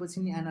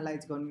लगाइसकेपछि नि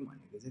एनालाइज गर्ने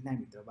भनेको चाहिँ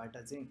त्यहाँभित्रबाट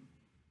चाहिँ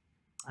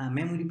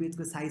मेमोरी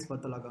पेजको साइज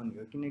पत्ता लगाउने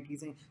हो, किनकि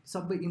चाहिँ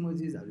सबै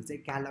इमोजिजहरू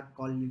चाहिँ क्यालक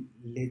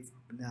कलले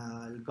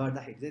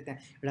गर्दाखेरि चाहिँ त्यहाँ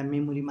एउटा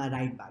मेमोरीमा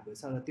राइट भएको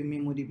छ र त्यो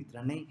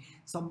मेमोरीभित्र नै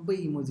सबै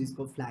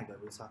इमोजिजको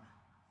फ्ल्यागहरू छ।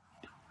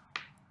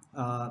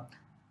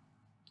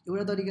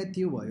 एउटा तरिका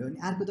त्यो भयो। अनि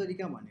अर्को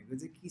तरिका भनेको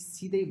चाहिँ कि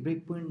सिधै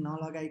ब्रेक पोइन्ट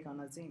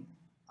नलगाइकन चाहिँ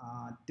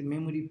त्यो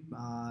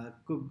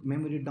को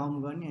मेमोरी डम्प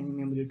गर्ने, अनि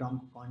मेमोरी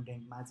डम्पको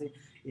कन्टेन्टमा चाहिँ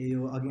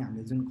यो अघि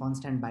हामीले जुन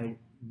कन्स्ट्यान्ट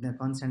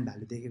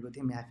भ्यालु देखेको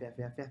थियौँ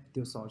एफएफएफएफ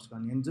त्यो सर्च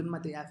गर्ने, अनि जुनमा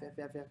त्यो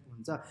एफएफएफएफ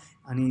हुन्छ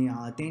अनि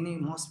त्यही नै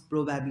मोस्ट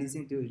प्रोबेबली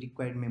चाहिँ त्यो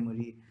रिक्वायर्ड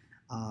मेमोरी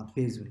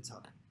पेज हुन्छ।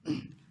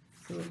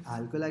 सो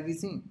हालको लागि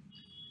चाहिँ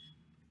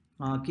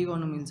के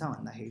गर्नु मिल्छ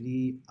भन्दाखेरि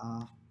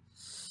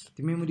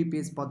त्यो मेमोरी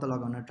पेज पत्ता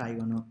लगाउन ट्राई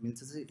गर्न मिल्छ।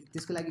 चाहिँ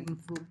त्यसको लागि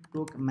इन्फो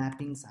प्रोक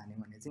म्यापिङ्स हाल्यो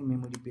भने चाहिँ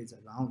मेमोरी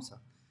पेजहरू आउँछ।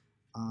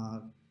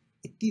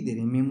 यति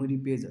धेरै मेमोरी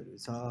पेजहरू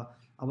छ।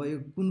 अब यो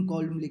कुन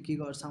कलमले के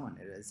गर्छ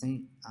भनेर चाहिँ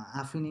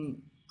आफै नै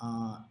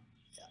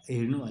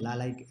हेर्नु होला।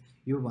 लाइक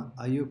यो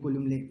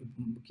कलमले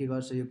के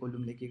गर्छ, यो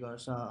कलमले के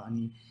गर्छ,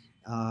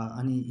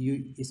 अनि यो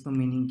यसको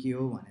मिनिङ के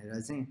हो भनेर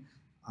चाहिँ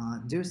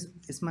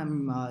यसमा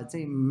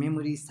चाहिँ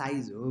मेमोरी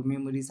साइज हो।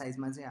 मेमोरी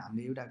साइजमा चाहिँ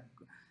हामीले एउटा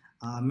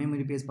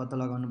मेमोरी पेज पत्ता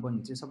लगाउनु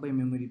पर्ने चाहिँ सबै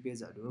मेमोरी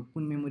पेजहरू हो,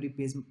 कुन मेमोरी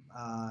पेज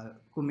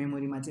को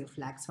मेमोरीमा चाहिँ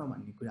फ्ल्याग छ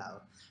भन्ने कुरा हो।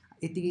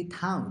 यतिकै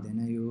थाहा हुँदैन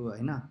यो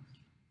होइन।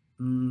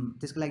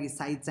 त्यसको लागि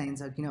साइज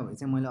चाहिन्छ, किनभने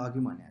चाहिँ मैले अघि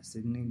भने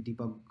जस्तै नै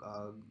डिबग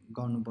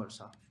गर्नुपर्छ।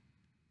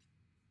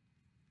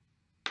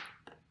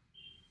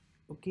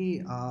 ओके,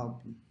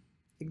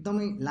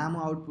 एकदमै लामो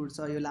आउटपुट छ।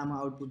 यो लामो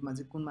आउटपुटमा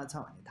चाहिँ कुनमा छ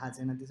भन्ने थाहा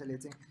छैन। त्यसैले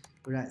चाहिँ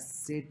एउटा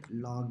सेट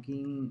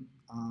लगिङ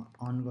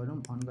अन गरौँ।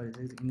 अन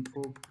गरेपछि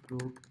इन्फो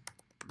प्रोक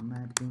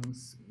म्यापिङ्स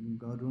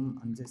गरौँ,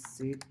 अनि चाहिँ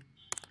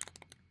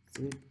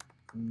सेट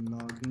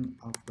लगिङ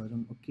अफ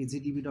गरौँ। ओके,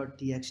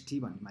 gdb.txt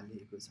भन्नेमा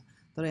लेखेको छ,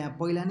 तर यहाँ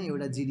पहिला नै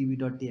एउटा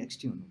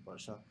gdb.txt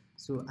हुनुपर्छ।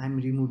 So I am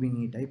removing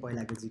it है,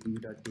 पहिलाको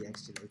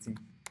gdb.txt लाई चाहिँ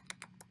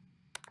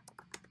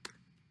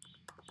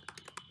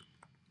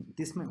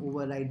त्यसमै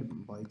ओभरराइड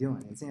भइदियो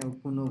भने चाहिँ अब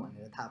कुन हो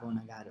भनेर थाहा पाउन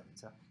गाह्रो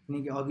हुन्छ।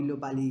 किनकि अघिल्लो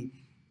पालि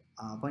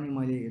पनि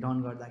मैले रन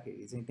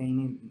गर्दाखेरि चाहिँ त्यही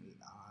नै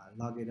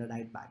लगेर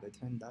राइट भएको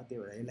थियो नि त।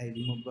 त्यही भएर यसलाई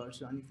रिमुभ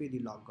गर्छु अनि फेरि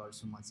लग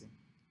गर्छु म चाहिँ।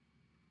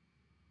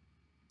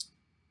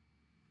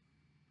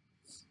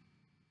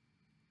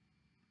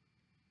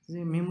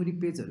 मेमोरी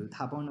पेजहरू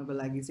थाहा पाउनको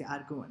लागि चाहिँ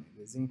अर्को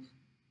भनेको चाहिँ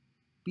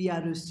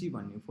पिआरओसी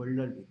भन्ने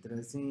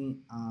फोल्डरभित्र चाहिँ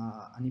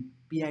अनि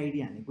पिआइडी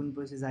हाल्ने कुन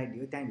प्रोसेस आइडी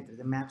हो, त्यहाँभित्र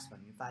चाहिँ म्याप्स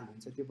भन्ने फाइल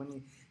हुन्छ। त्यो पनि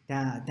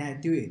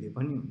त्यहाँ त्यो हेरे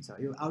पनि हुन्छ।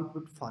 यो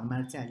आउटपुट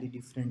फर्मेट चाहिँ अलि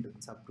डिफ्रेन्ट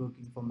हुन्छ प्रोक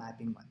इन्फो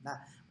म्यापिङ भन्दा,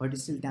 बट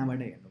स्टिल त्यहाँबाट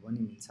हेर्नु पनि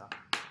मिल्छ।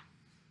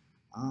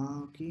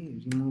 Okay,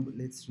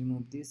 let's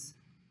remove this.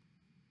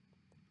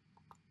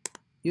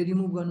 यो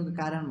रिमुभ गर्नुको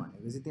कारण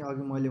भनेको चाहिँ त्यही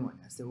अघि मैले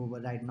भने जस्तै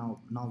ओभरराइड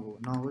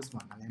नहोस्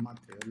भन्नलाई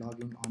मात्रै हो।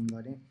 लगिङ अन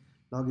गरेँ,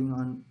 लगिङ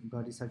अन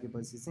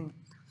गरिसकेपछि चाहिँ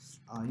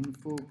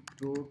इन्फो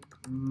प्रोक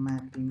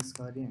म्यापिङ्स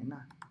गरेँ होइन,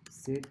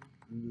 set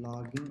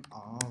लगिङ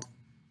of.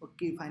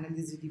 Okay,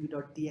 finally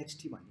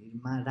gdb.txt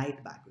भन्नेमा राइट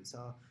भएको छ।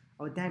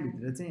 अब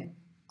त्यहाँभित्र चाहिँ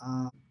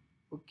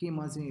ओके,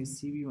 म चाहिँ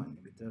सिबी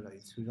भन्नेभित्र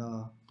रहेछु र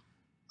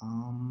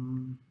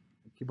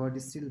okay, but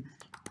still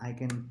I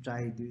can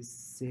try this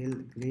sale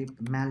grip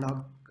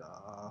म्यालक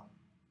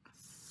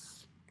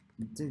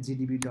चाहिँ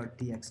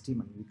gdb.txt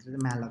भन्नेभित्र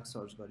चाहिँ म्यालक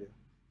सर्च गर्यो।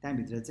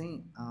 त्यहाँभित्र चाहिँ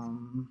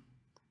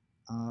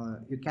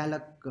यो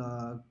क्यालक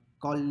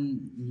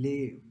कलले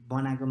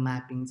बनाएको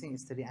म्यापिङ चाहिँ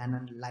यसरी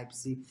एनन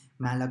लाइप्सी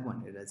म्यालक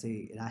भनेर चाहिँ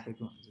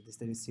राखेको हुन्छ,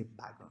 त्यसरी सेभ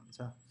भएको हुन्छ।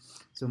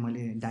 सो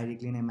मैले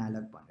डाइरेक्टली नै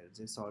म्यालक भनेर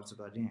चाहिँ सर्च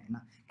गरेँ होइन।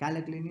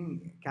 क्यालकले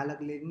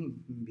नि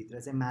भित्र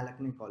चाहिँ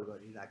म्यालक नै कल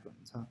गरिरहेको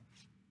हुन्छ।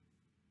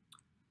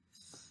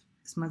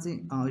 यसमा चाहिँ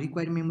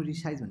रिक्वायर्ड मेमोरी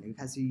साइज भनेको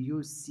खासै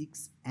यो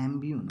 6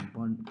 MB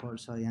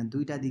हुनुपर्छ। यहाँ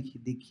दुईवटा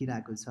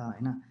देखिरहेको छ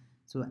होइन।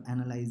 सो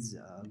एनालाइज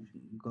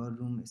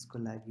गरौँ यसको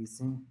लागि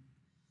चाहिँ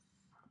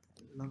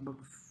लगभग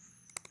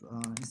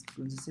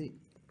यसको चाहिँ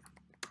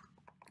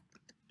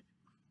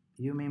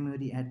यो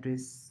मेमोरी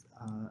एड्रेस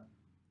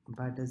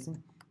बाट चाहिँ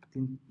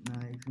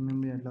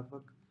मेमोरी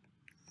लगभग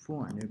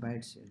 400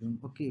 बाइट्स हेरौँ।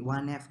 ओके,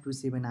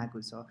 1F27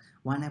 आएको छ।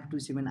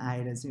 1F27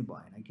 आएर चाहिँ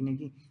भएन,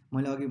 किनकि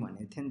मैले अघि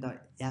भनेको थिएँ नि त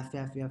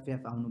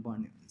एफएफएफएफ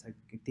आउनुपर्ने हुन्छ,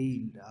 त्यही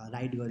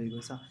राइट गरेको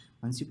छ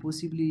भनेपछि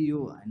पोसिबली यो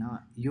होइन,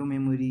 यो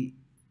मेमोरी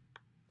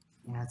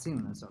यहाँ चाहिँ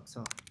हुनसक्छ।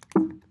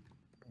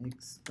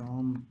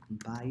 एक्सटम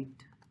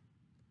bite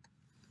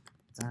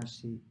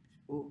 400।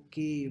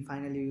 Okay,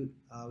 finally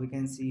we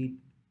can C.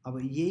 अब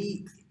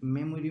यही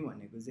मेमोरी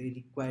भनेको चाहिँ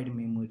रिक्वायर्ड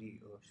मेमोरी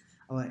हो।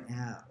 अब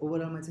यहाँ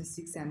ओभरअलमा चाहिँ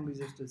 6 MB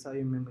जस्तो छ।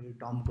 यो मेमोरी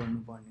डम्प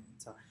गर्नुपर्ने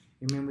हुन्छ।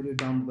 यो मेमोरी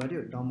डम्प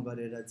गर्यो, डम्प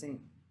गरेर चाहिँ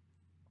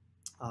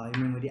यो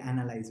मेमोरी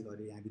एनालाइज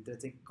गर्यो, यहाँभित्र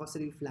चाहिँ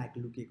कसरी फ्ल्याग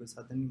लुकेको छ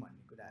त नि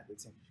भन्ने कुराहरू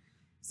चाहिँ।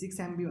 6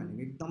 MB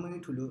भनेको एकदमै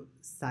ठुलो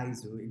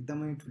साइज हो,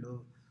 एकदमै ठुलो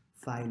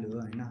फाइल हो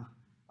होइन।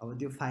 अब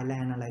त्यो फाइललाई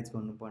एनालाइज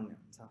गर्नुपर्ने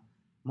हुन्छ।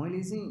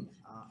 मैले चाहिँ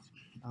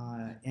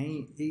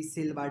यही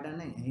सेलबाट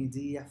नै, यही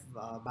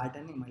जिएफबाट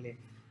नै मैले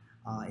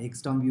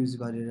हेक्स डम्प युज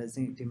गरेर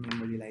चाहिँ त्यो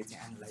मेमोरीलाई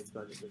चाहिँ एनालाइज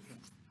गरेको थियो।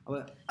 अब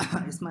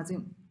यसमा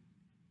चाहिँ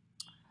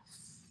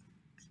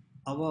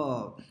अब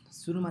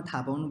सुरुमा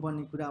थाहा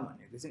पाउनुपर्ने कुरा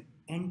भनेको चाहिँ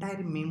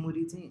एन्टायर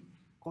मेमोरी चाहिँ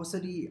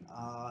कसरी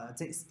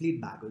चाहिँ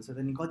स्प्लिट भएको छ त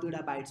नि,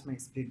 कतिवटा बाइट्समा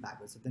स्प्लिट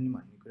भएको छ त नि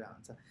भन्ने कुरा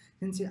हुन्छ।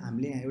 जुन चाहिँ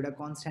हामीले यहाँ एउटा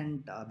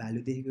कन्सट्यान्ट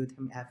भ्यालु देखेको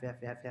थियौँ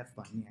एफ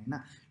भन्ने होइन,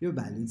 यो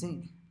भ्यालु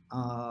चाहिँ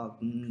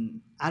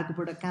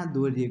अर्कोपल्ट कहाँ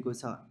दोहोरिएको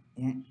छ,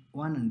 यहाँ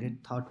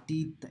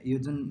 130 यो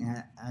जुन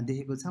यहाँ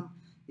देखेको छौँ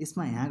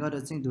यसमा यहाँ गएर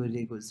चाहिँ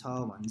दोहोरिएको छ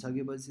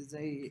भनिसकेपछि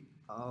चाहिँ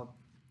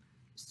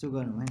यस्तो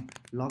गरौँ है,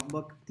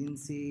 लगभग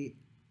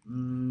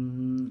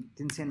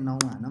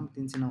 309 हानौँ,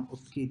 309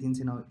 ओके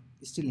 309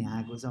 स्टिल यहाँ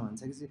आएको छ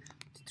भनिसकेपछि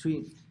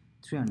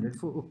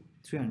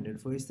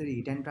 304 यसरी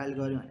हिट एन्ड ट्रायल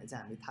गऱ्यो भने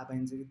चाहिँ हामीले थाहा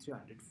पाइन्छ कि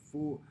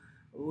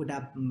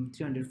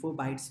 304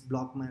 बाइट्स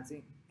ब्लकमा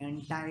चाहिँ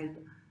एन्टायर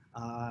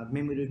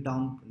मेमोरी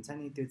डम्प हुन्छ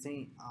नि त्यो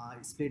चाहिँ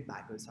स्प्लिट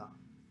भएको छ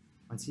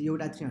भनेपछि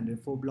एउटा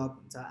 304 ब्लक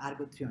हुन्छ,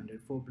 अर्को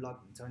 304 ब्लक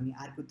हुन्छ, अनि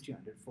अर्को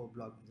 304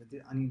 ब्लक हुन्छ,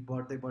 त्यो अनि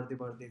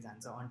बढ्दै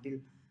जान्छ until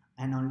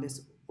and unless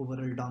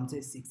overall dump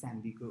चाहिँ 6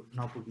 MB को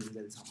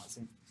नपुगिन्जेलसम्म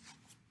चाहिँ।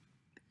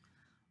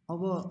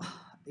 अब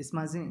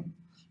यसमा चाहिँ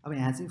अब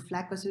यहाँ चाहिँ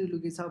फ्ल्याग कसरी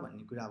लुकेछ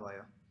भन्ने कुरा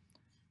भयो।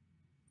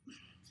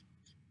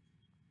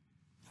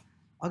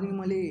 अघि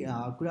मैले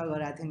कुरा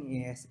गरेको थिएँ नि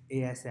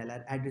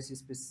एएसएलआर एड्रेस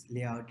स्पेस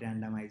लेआउट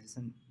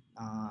ऱ्यान्डमाइजेसन,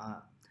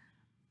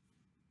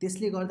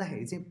 त्यसले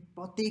गर्दाखेरि चाहिँ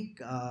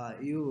प्रत्येक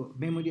यो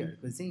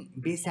मेमोरीहरूको चाहिँ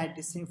बेस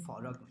एड्रेस चाहिँ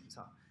फरक हुन्छ।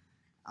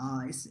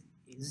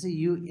 जस्तै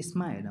यो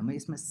यसमा हेरौँ,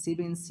 यसमा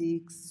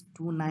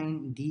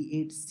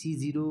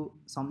 7629D8C0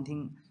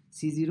 समथिङ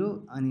C0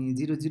 अनि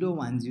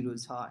 0010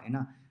 छ होइन,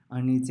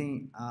 अनि चाहिँ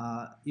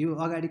यो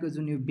अगाडिको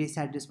जुन यो बेस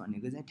एड्रेस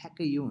भनेको चाहिँ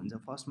ठ्याक्कै यो हुन्छ,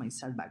 फर्स्टमा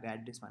स्टार्ट भएको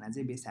एड्रेस भनेर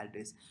चाहिँ बेस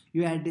एड्रेस।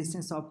 यो एड्रेस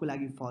चाहिँ सबको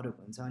लागि फरक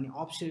हुन्छ अनि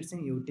अफसेट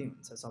चाहिँ एउटै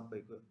हुन्छ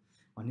सबैको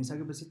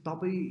भनिसकेपछि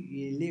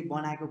तपाईँले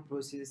बनाएको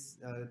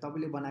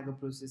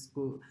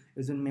प्रोसेसको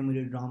यो जुन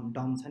मेमोरी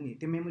डम्प छ नि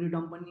त्यो मेमोरी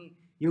डम्प पनि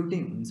एउटै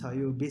हुन्छ,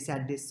 यो बेस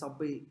एड्रेस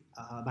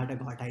सबैबाट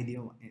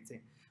घटाइदियो भने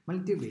चाहिँ।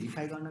 मैले त्यो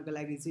भेरिफाई गर्नको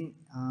लागि चाहिँ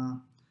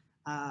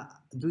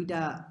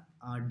दुईवटा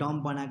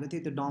डम्प बनाएको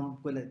थिएँ, त्यो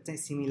डम्पको चाहिँ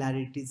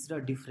सिमिल्यारिटिज र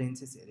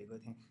डिफ्रेन्सेस हेरेको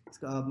थिएँ।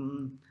 त्यसको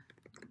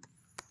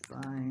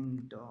फाइन्ड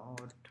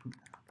डट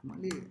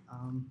मैले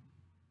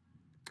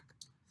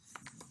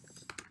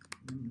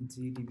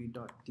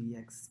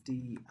gdb.txt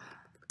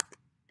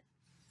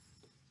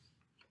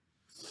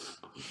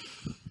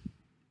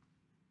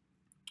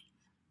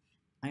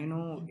आई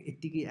नो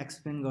यतिकै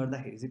एक्सप्लेन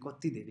गर्दाखेरि चाहिँ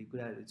कति धेरै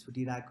कुराहरू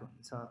छुटिरहेको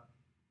हुन्छ,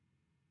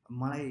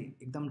 मलाई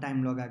एकदम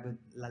टाइम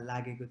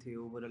लागेको थियो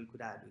ओभरअल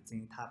कुराहरू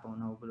चाहिँ थाहा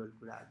पाउन, ओभरअल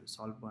कुराहरू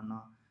सल्भ गर्न,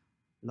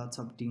 lots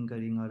of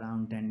टिङ्करिङ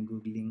around and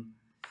गुगलिङ।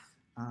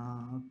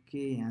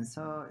 Okay यहाँ छ,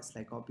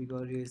 यसलाई कपी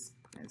गर्यो,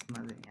 यसमा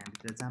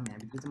यहाँभित्र जाम,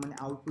 यहाँभित्र चाहिँ मैले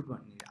आउटपुट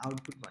भन्ने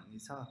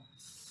छ,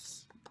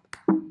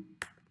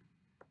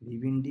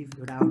 भिबिन डिफ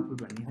एउटा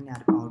आउटपुट भन्ने छ नि,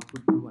 अर्को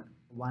आउटपुट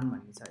 1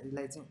 भन्ने छ।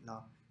 यसलाई चाहिँ ल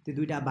त्यो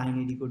दुईवटा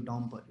बाइनेरीको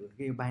डम्पहरू हो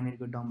कि, यो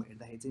बाइनेरीको डम्प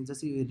हेर्दाखेरि चाहिँ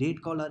जस्तै यो रेड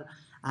कलर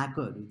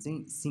आएकोहरू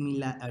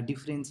चाहिँ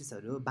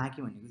डिफ्रेन्सेसहरू हो,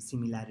 बाँकी भनेको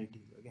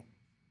सिमिल्यारिटिज हो क्या,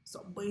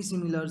 सबै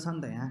सिमिलर छ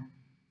नि त यहाँ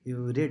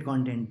यो रेड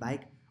कन्टेन्ट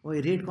बाइक। अब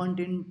रेड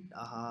कन्टेन्ट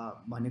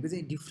भनेको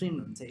चाहिँ डिफ्रेन्ट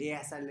हुन्छ,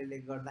 एएसएलले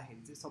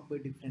गर्दाखेरि चाहिँ सबै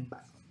डिफ्रेन्ट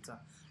भएको हुन्छ।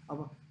 अब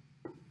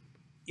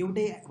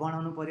एउटै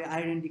बनाउनु पऱ्यो,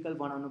 आइडेन्टिकल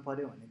बनाउनु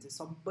पऱ्यो भने चाहिँ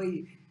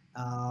सबै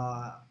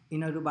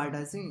यिनीहरूबाट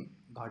चाहिँ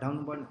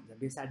घटाउनु पर्ने हुन्छ,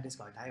 बेस एड्रेस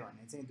घटायो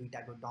भने चाहिँ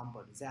दुईटाको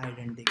डम्पहरू चाहिँ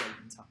आइडेन्टिकल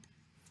हुन्छ।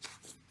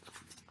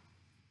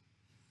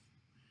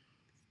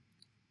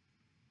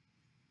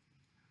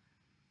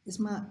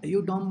 यसमा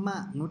यो डम्पमा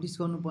नोटिस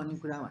गर्नुपर्ने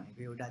कुरा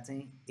भनेको एउटा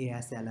चाहिँ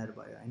एएसएलआर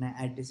भयो होइन,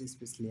 एड्रेस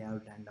स्पेस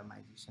लेआउट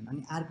ऱ्यान्डमाइजेसन,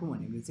 अनि अर्को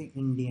भनेको चाहिँ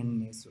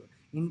इन्डियननेस हो।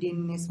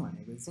 इन्डियननेस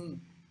भनेको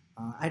चाहिँ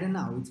I don't know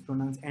how it's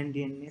pronounce,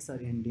 एन्डियननेस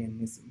or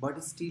इन्डियननेस, but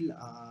still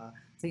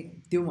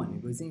चाहिँ त्यो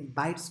भनेको चाहिँ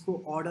बाइट्सको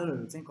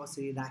अर्डरहरू चाहिँ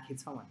कसरी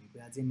राखेछ भन्ने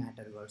कुरा चाहिँ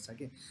म्याटर गर्छ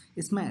कि।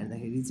 यसमा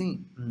हेर्दाखेरि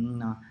चाहिँ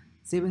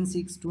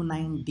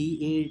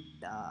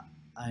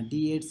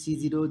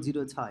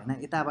 7629D8C00 छ होइन,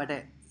 यताबाट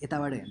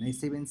हेर्नु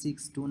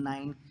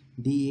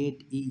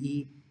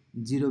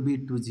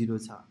 7629D8EE0B20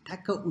 छ,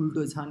 ठ्याक्क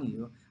उल्टो छ नि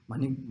यो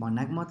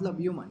भन्नाको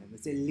मतलब यो भनेको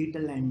चाहिँ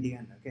लिटल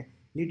एन्डियन हो क्या।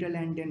 लिटल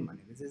एन्डियन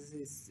भनेको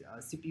चाहिँ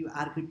सिपियु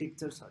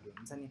आर्किटेक्चर्सहरू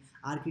हुन्छ नि,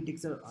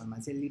 आर्किटेक्चरहरूमा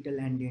चाहिँ लिटल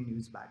एन्डियन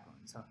युज भएको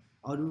हुन्छ,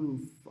 अरू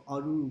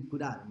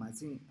कुराहरूमा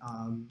चाहिँ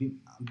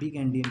बिग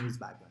एन्डियन युज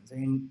भएको हुन्छ।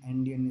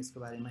 एन्डियननेसको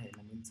बारेमा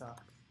हेर्न मिल्छ,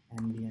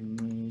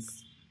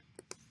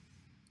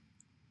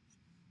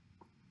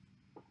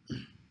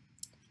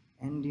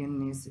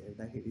 एन्डियननेस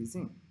हेर्दाखेरि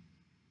चाहिँ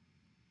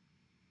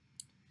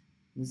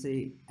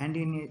जस्तै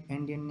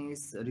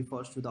एन्डियननेस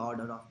refers to the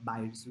order of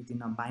bytes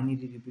within a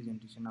binary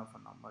representation of a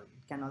number.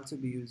 It can also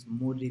be used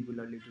more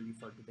regularly to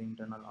refer to the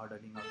internal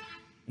ordering of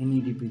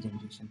any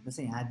representation.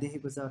 जस्तै यहाँ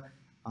देखेको छ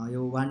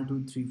यो 1 2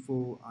 3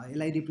 4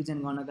 यसलाई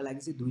रिप्रेजेन्ट गर्नको लागि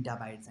चाहिँ दुईटा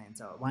बाइट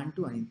चाहिन्छ, 1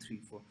 2 अनि 3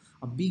 4।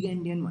 अब बिग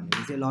एन्डियन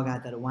भनेको चाहिँ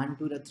लगातार 1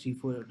 2 र 3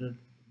 4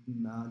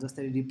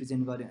 जसरी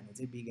रिप्रेजेन्ट गर्यो भने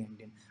चाहिँ बिग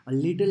एन्डियन।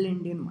 लिटल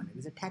एन्डियन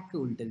भनेको चाहिँ ठ्याक्कै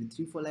उल्टै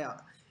 3 4 लाई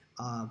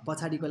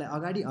पछाडिकोलाई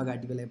अगाडि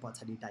अगाडिकोलाई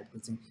पछाडि टाइपको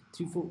चाहिँ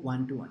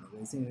 3412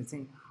 भनेको चाहिँ यो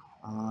चाहिँ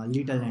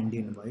लिटल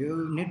एन्डियन भयो।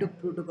 नेटवर्क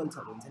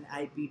प्रोटोकल्सहरू हुन्छ नि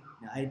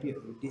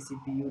आइपीहरू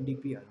टिसिपी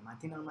युडिपीहरूमा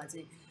तिनीहरूमा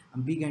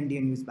चाहिँ बिग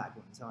एन्डियन युज भएको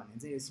हुन्छ भने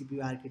चाहिँ यो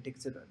सिपियु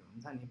आर्किटेक्चरहरू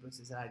हुन्छ नि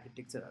प्रोसेसर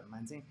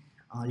आर्किटेक्चरहरूमा चाहिँ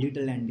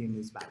लिटल एन्डियन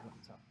युज भएको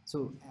हुन्छ। सो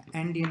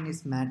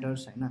एन्डियननेस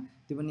म्याटर्स होइन,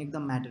 त्यो पनि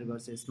एकदम म्याटर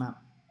गर्छ यसमा।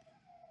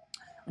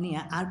 अनि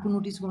यहाँ अर्को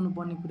नोटिस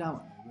गर्नुपर्ने कुरा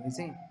भनेको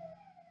चाहिँ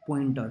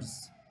पोइन्टर्स।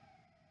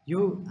 यो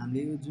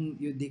हामीले यो जुन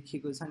यो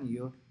देखिएको छ नि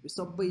यो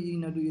सबै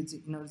यिनीहरू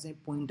चाहिँ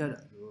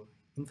पोइन्टरहरू हो।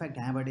 इनफ्याक्ट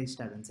यहाँबाट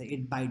स्टार्ट हुन्छ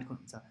 8 बाइटको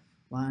हुन्छ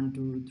 1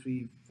 2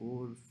 3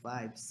 4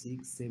 5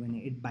 6 7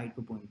 8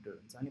 बाइटको पोइन्टर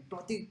हुन्छ। अनि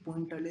प्रत्येक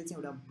पोइन्टरले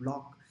चाहिँ एउटा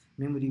ब्लक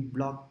मेमोरी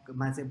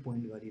ब्लकमा चाहिँ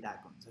पोइन्ट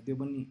गरिरहेको हुन्छ। त्यो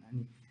पनि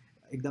अनि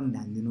एकदम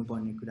ध्यान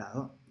दिनुपर्ने कुरा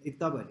हो। यदि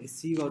तपाईँहरूले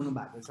सी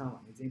गर्नुभएको छ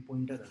भने चाहिँ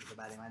पोइन्टरहरूको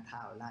बारेमा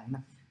थाहा होला होइन।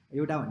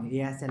 एउटा भने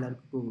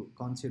एएसएलआरको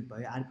कन्सेप्ट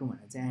भयो, अर्को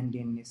भने चाहिँ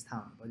एन्डियननेस थाहा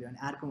हुनु पऱ्यो, अनि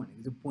अर्को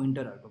भनेको चाहिँ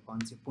पोइन्टरहरूको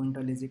कन्सेप्ट,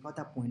 पोइन्टरले चाहिँ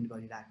कता पोइन्ट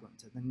गरिरहेको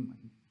हुन्छ त नि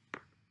भन्ने।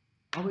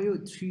 अब यो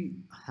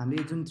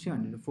हामीले जुन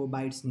 304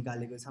 बाइट्स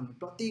निकालेको छ भने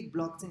प्रत्येक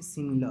ब्लक चाहिँ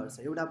सिमिलर छ।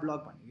 एउटा ब्लक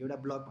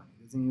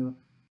भनेको चाहिँ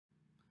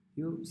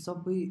यो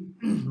सबै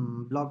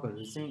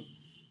ब्लकहरू चाहिँ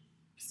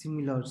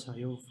सिमिलर छ।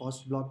 यो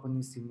फर्स्ट ब्लक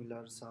पनि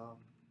सिमिलर छ,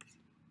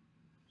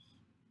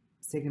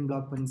 सेकेन्ड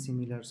ब्लक पनि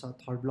सिमिलर छ,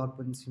 थर्ड ब्लक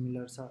पनि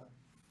सिमिलर छ,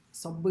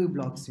 सबै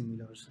ब्लक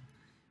सिमिलर छ।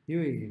 यो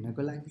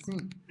हेर्नको लागि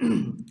चाहिँ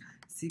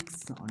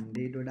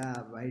 600वटा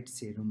बाइट्स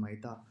हेरौँ है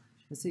त।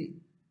 जस्तै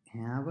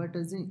यहाँबाट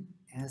चाहिँ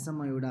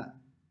यहाँसम्म एउटा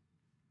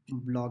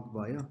ब्लक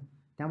भयो,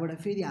 त्यहाँबाट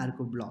फेरि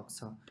अर्को ब्लक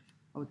छ।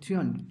 अब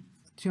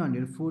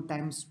 304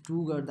 टाइम्स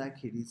 2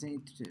 गर्दाखेरि चाहिँ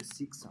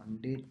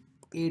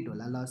 608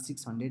 होला ल,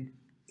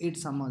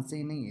 608सम्म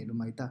चाहिँ नै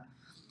हेरौँ है त।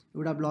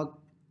 एउटा ब्लक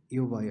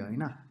यो भयो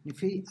होइन। अनि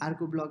फेरि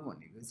अर्को ब्लक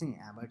भनेको चाहिँ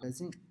यहाँबाट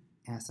चाहिँ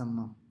यहाँसम्म,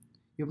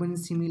 यो पनि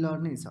सिमिलर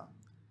नै छ।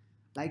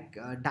 लाइक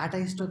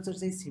डाटा स्ट्रक्चर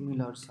चाहिँ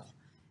सिमिलर छ।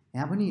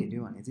 यहाँ पनि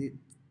हेऱ्यो भने चाहिँ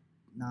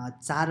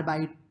 4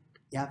 बाइट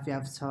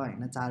एफ छ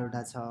होइन,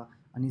 4वटा छ।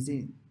 अनि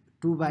चाहिँ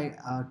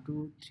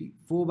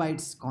 4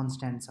 बाइट्स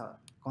कन्स्ट्यान्ट छ,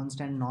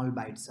 कन्स्ट्यान्ट नल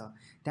बाइट छ।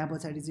 त्यहाँ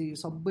पछाडि चाहिँ यो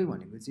सबै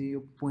भनेको चाहिँ यो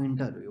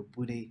पोइन्टर हो। यो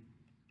पुरै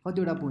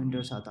कतिवटा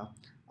पोइन्टर छ त।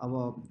 अब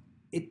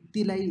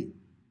यतिलाई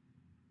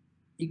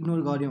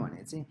इग्नोर गऱ्यो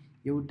भने चाहिँ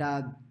एउटा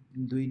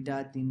 2टा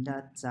 3टा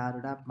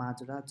 4वटा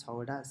 5वटा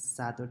 6वटा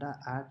 7वटा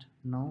 8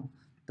 9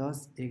 10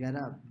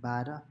 11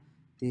 12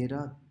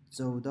 13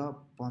 14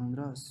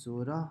 15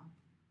 16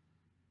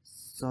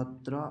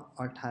 17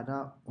 18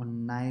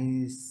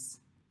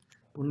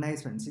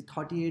 19 भनेपछि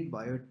 38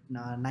 भयो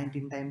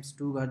 19 टाइम्स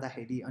 2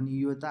 गर्दाखेरि। अनि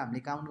यो त हामीले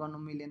काउन्ट गर्न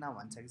मिलेन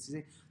भनिसकेपछि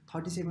चाहिँ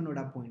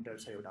 37वटा पोइन्टर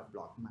छ एउटा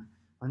ब्लकमा।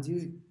 भनेपछि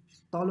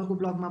तलको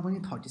ब्लकमा पनि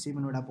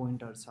 37वटा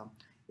पोइन्टर छ।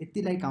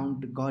 यतिलाई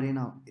काउन्ट गरेन,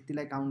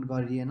 यतिलाई काउन्ट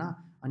गरिएन,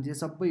 अनि त्यो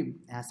सबै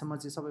यहाँसम्म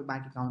चाहिँ सबै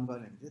बाँकी काउन्ट गऱ्यो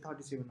भने चाहिँ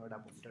 37वटा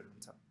पोइन्टर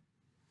हुन्छ।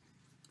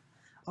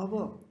 अब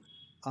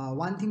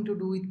one thing to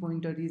do with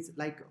pointer is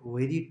like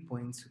where it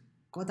points,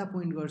 कता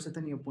पोइन्ट गर्छ त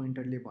नि यो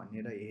पोइन्टरले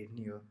भनेर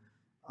हेर्ने हो।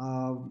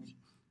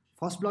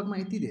 फर्स्ट ब्लकमा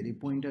यति धेरै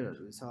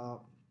पोइन्टरहरू छ,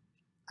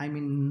 आई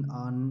मिन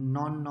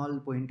नन नल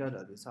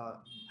पोइन्टरहरू छ,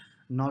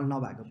 नल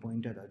नभएको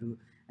पोइन्टरहरू।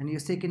 अनि यो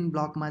सेकेन्ड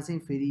ब्लकमा चाहिँ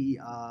फेरि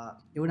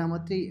एउटा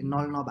मात्रै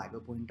नल नभएको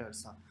पोइन्टर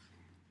छ।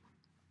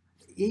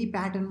 यही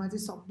प्याटर्नमा चाहिँ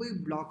सबै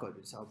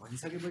ब्लकहरू छ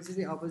भनिसकेपछि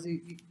चाहिँ अब चाहिँ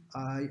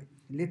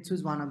let's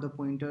choose one of the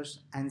पोइन्टर्स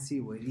and C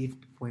where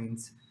it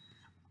points.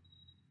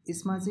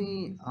 यसमा चाहिँ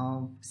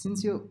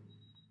सिन्स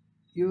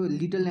यो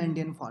लिटल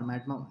एन्डियन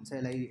फर्मेटमा हुन्छ,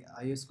 यसलाई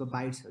यसको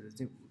बाइट्सहरू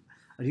चाहिँ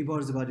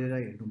रिभर्स गरेर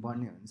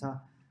हेर्नुपर्ने हुन्छ।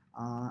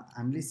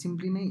 हामीले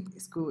सिम्पली नै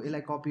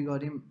यसलाई कपी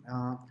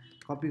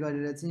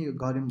गरेर चाहिँ यो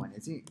गऱ्यौँ भने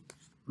चाहिँ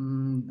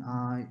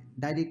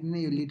डाइरेक्टली नै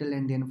यो लिटल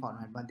एन्डियन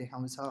फर्मेटमा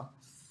देखाउँछ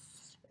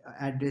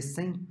एड्रेस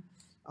चाहिँ।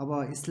 अब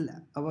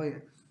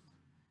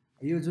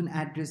यो जुन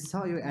एड्रेस छ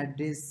यो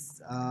एड्रेस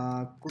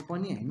को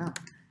पनि होइन,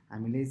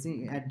 हामीले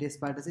चाहिँ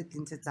एड्रेसबाट चाहिँ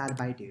 304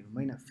 बाइट हेरौँ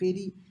होइन।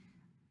 फेरि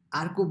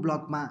अर्को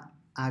ब्लकमा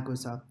आएको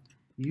छ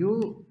यो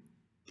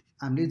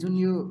हामीले जुन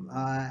यो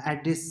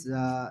एड्रेस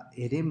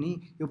हेऱ्यौँ नि,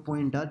 यो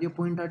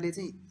पोइन्टरले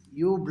चाहिँ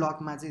यो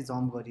ब्लकमा चाहिँ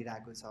जम्प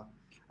गरिरहेको छ।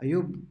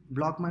 यो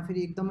ब्लकमा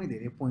फेरि एकदमै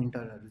धेरै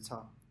पोइन्टरहरू छ।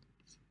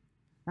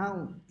 नाउ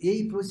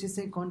यही प्रोसेस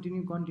चाहिँ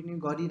कन्टिन्यू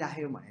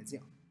गरिराख्यो भने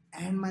चाहिँ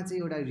एन्डमा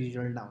चाहिँ एउटा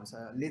रिजल्ट आउँछ।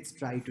 Let's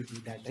try to do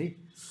that है।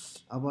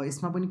 अब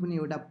यसमा पनि कुनै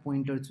एउटा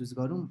पोइन्टर चुज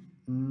गरौँ।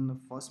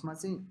 फर्स्टमा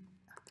चाहिँ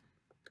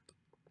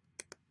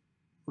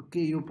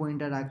ओके यो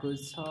पोइन्टर आएको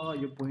छ,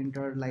 यो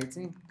पोइन्टरलाई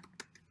चाहिँ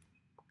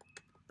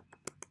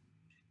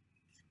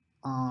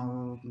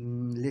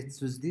लेट्स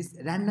चुज दिस।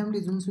 ऱ्यान्डमली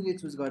जुनसुकै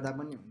चुज गर्दा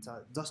पनि हुन्छ,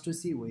 just to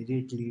see where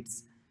it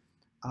leads.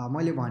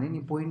 मैले भने नि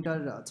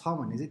पोइन्टर छ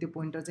भने चाहिँ त्यो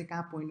पोइन्टर चाहिँ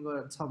कहाँ पोइन्ट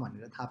गर्छ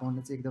भनेर थाहा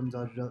पाउन चाहिँ एकदम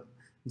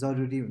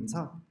जरुरी हुन्छ।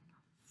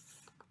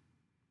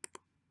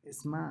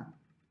 यसमा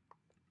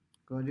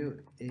गऱ्यो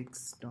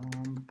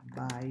एक्सटम्प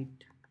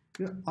बाइट,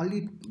 यो अलि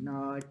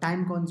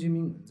टाइम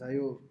कन्ज्युमिङ हुन्छ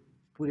यो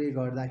पुरै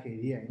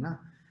गर्दाखेरि होइन।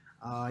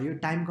 यो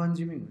टाइम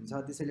कन्ज्युमिङ हुन्छ,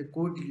 त्यसैले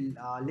कोड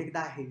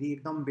लेख्दाखेरि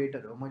एकदम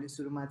बेटर हो। मैले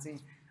सुरुमा चाहिँ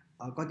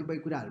कतिपय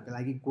कुराहरूको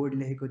लागि कोड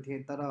लेखेको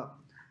थिएँ, तर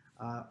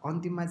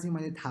अन्तिममा चाहिँ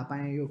मैले थाहा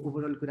पाएँ यो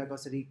ओभरअल कुरा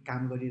कसरी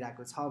काम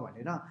गरिरहेको छ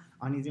भनेर,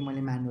 अनि चाहिँ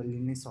मैले म्यानुअली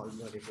नै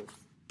सल्भ गरेको।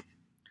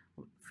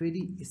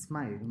 फेरि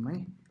यसमा हेरौँ है,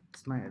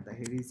 यसमा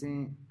हेर्दाखेरि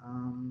चाहिँ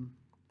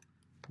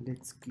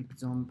लेट्स किप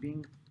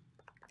जम्पिङ।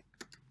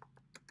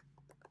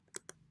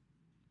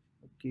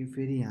 ओके,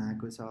 फेरि यहाँ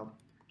आएको छ,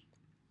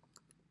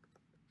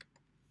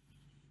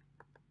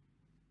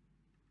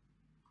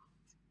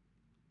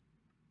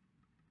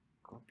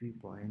 कपी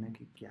भएन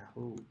कि क्या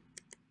हो।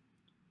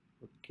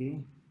 Okay,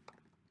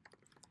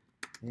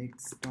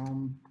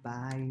 एक्सटम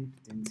bite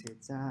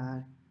 304।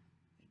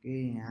 ओके,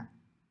 यहाँ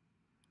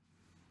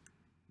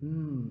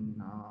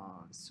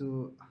सो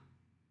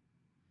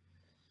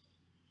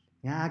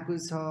यहाँ आएको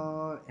छ।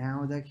 यहाँ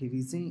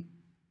आउँदाखेरि चाहिँ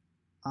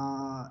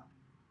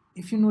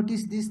if you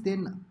notice this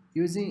then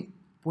यो चाहिँ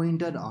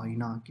पोइन्टर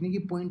होइन, किनकि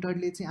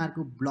पोइन्टरले चाहिँ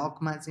अर्को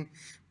ब्लकमा चाहिँ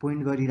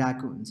पोइन्ट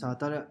गरिरहेको हुन्छ।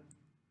 तर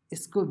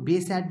यसको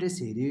बेस एड्रेस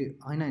हेऱ्यो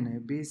होइन,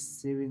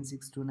 बेस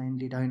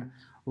 76298 होइन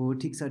हो।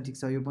 ठिक छ ठिक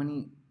छ, यो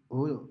पनि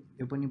हो,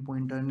 यो पनि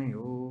पोइन्टर नै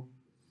हो,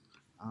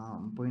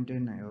 पोइन्टर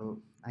नै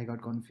हो। I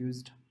got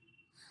confused.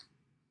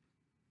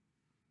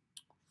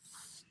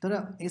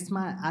 तर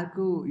यसमा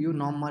अर्को यो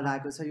नम्बर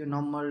आएको छ, यो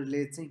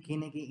नम्बरले चाहिँ केही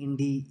न केही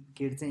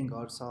इन्डिकेट चाहिँ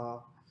गर्छ।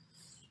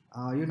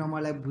 यो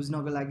नम्बरलाई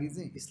बुझ्नको लागि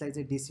चाहिँ यसलाई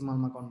चाहिँ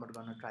डेसिमलमा कन्भर्ट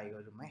गर्न ट्राई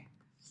गरौँ है।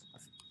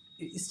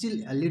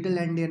 स्टिल लिटल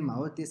एन्डियनमा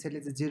हो, त्यसैले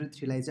चाहिँ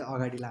 03लाई चाहिँ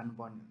अगाडि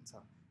लानुपर्ने हुन्छ।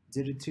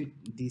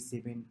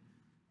 03D7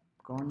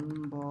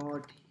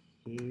 convert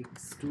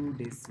hex to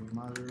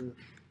decimal.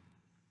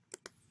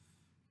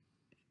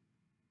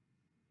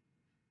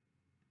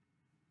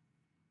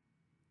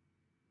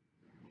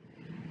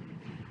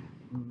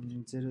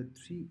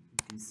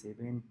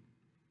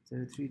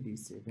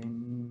 03D7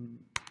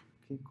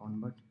 के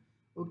कन्भर्ट।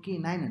 ओके,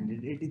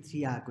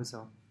 983 आएको छ।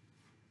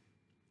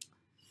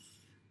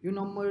 यो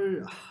नम्बर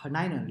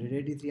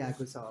 983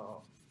 आएको छ।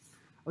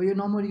 अब यो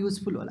नम्बर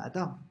युजफुल होला त।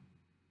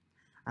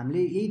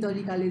 हामीले यही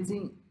तरिकाले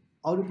चाहिँ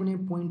अरू कुनै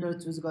पोइन्टर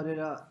चुज गरेर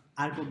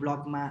अर्को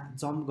ब्लकमा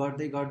जम्प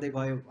गर्दै गर्दै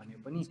गयो भने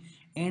पनि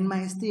एन्डमा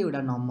यस्तै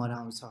एउटा नम्बर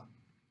आउँछ।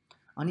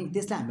 अनि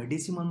त्यसलाई हामीले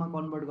डेसिमलमा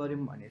कन्भर्ट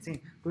गऱ्यौँ भने चाहिँ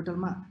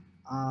टोटलमा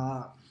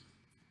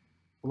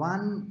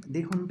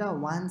 1देखि त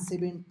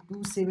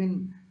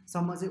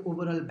 1727सम्म चाहिँ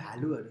ओभरअल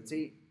भ्यालुहरू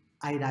चाहिँ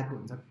आइरहेको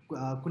हुन्छ।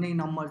 कुनै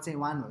नम्बर चाहिँ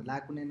 1 होला,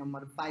 कुनै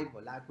नम्बर 5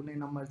 होला, कुनै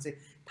नम्बर चाहिँ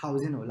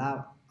 1000 होला,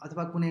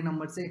 अथवा कुनै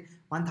नम्बर चाहिँ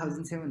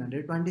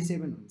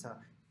 1727 हुन्छ।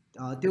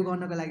 त्यो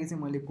गर्नको लागि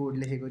चाहिँ मैले कोड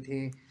लेखेको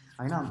थिएँ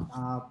होइन।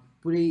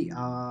 पुरै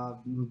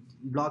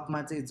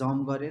ब्लकमा चाहिँ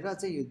जम्प गरेर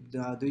चाहिँ यो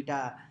दुईवटा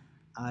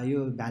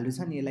यो भ्यालु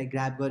छ नि, यसलाई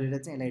ग्राब गरेर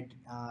चाहिँ यसलाई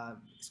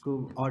यसको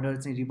अर्डर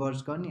चाहिँ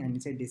रिभर्स गर्ने अनि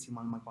चाहिँ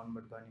डेसिमलमा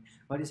कन्भर्ट गर्ने।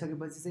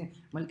 गरिसकेपछि चाहिँ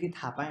मैले के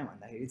थाहा पाएँ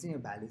भन्दाखेरि चाहिँ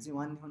यो भ्यालु चाहिँ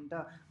 1देखि त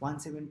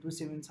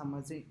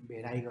 1727सम्म चाहिँ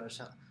भेराइ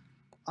गर्छ।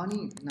 अनि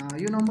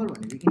यो नम्बर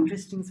भनेको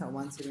इन्ट्रेस्टिङ छ।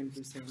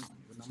 1727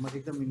 भनेको नम्बर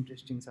एकदम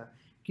इन्ट्रेस्टिङ छ।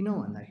 किन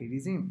भन्दाखेरि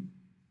चाहिँ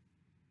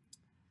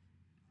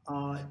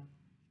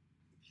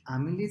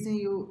हामीले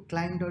चाहिँ यो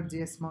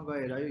client.js मा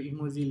गएर यो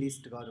इमोजी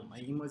लिस्ट गरौँ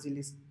है। इमोजी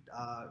लिस्ट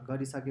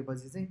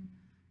गरिसकेपछि चाहिँ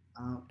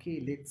okay,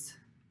 let's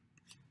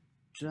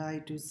try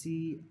to see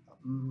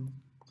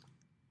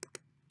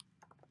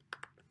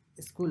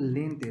यसको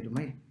लेन्थ हेरौँ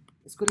है।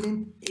 यसको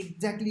लेन्थ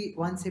एक्ज्याक्टली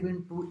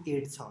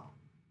 1728 छ।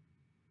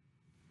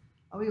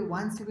 अब यो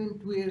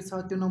 1728 छ,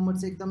 त्यो नम्बर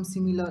चाहिँ एकदम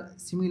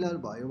सिमिलर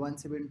भयो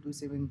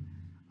 1727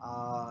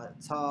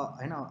 छ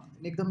होइन,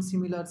 एकदम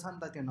सिमिलर छ नि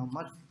त त्यो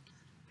नम्बर,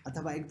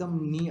 अथवा एकदम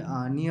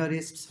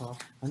नियरेस्ट छ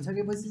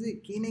भनिसकेपछि चाहिँ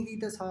केही न केही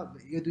त छ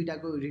यो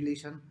दुईटाको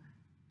रिलेसन।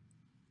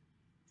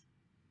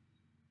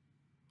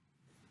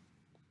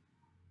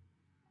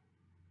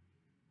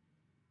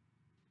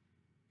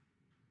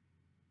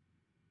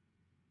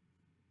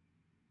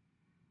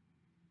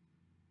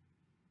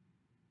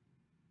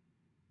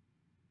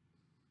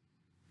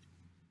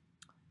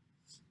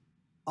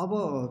 अब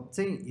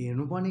चाहिँ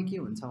हेर्नुपर्ने के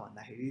हुन्छ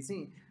भन्दाखेरि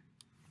चाहिँ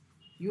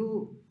यो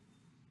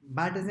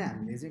बाट चाहिँ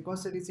हामीले चाहिँ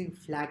कसरी चाहिँ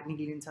फ्ल्याग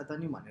निक्लिन्छ त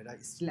नि भनेर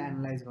स्टिल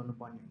एनालाइज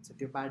गर्नुपर्ने हुन्छ।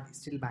 त्यो पार्ट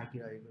स्टिल बाँकी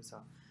रहेको छ।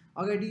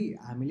 अगाडि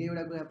हामीले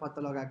एउटा कुरा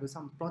पत्ता लगाएको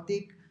छौँ,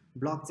 प्रत्येक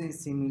ब्लक चाहिँ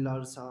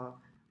सिमिलर छ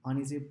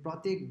अनि चाहिँ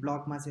प्रत्येक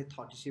ब्लकमा चाहिँ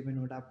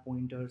 37वटा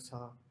पोइन्टर छ।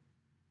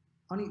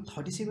 अनि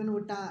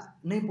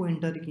 37वटा नै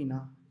पोइन्टर किन?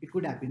 It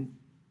could happen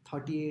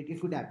 38, it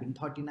could happen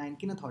 39,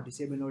 किन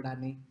 37वटा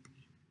नै?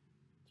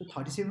 सो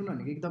 37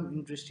 भनेको एकदम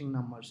इन्ट्रेस्टिङ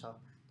नम्बर छ।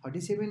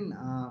 37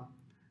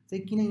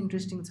 चाहिँ किन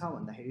इन्ट्रेस्टिङ छ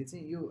भन्दाखेरि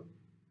चाहिँ यो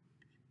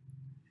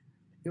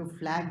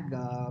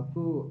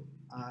फ्ल्यागको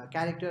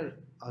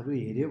क्यारेक्टरहरू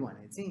हेऱ्यो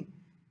भने चाहिँ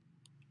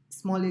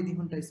स्मल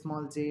एदेखि त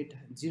स्मल जेड,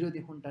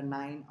 0देखि त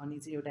 9 अनि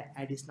चाहिँ एउटा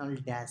एडिसनल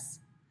ड्यास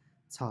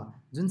छ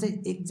जुन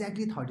चाहिँ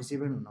एक्ज्याक्टली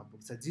 37 हुन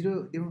पुग्छ।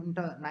 0देखि त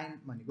 9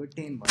 भनेको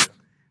 10 भयो,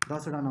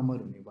 10वटा नम्बर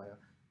हुने भयो।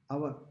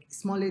 अब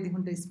स्मल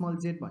एदेखि त स्मल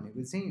जेड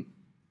भनेको चाहिँ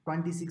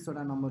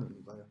 26वटा नम्बर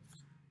हुने भयो,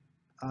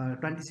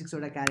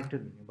 26वटा क्यारेक्टर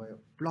हुने भयो।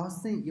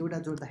 प्लस चाहिँ एउटा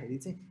जोड्दाखेरि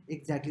चाहिँ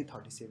एक्ज्याक्टली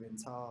 37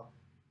 छ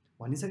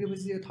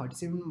भनिसकेपछि यो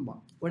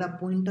 37वटा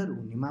पोइन्टर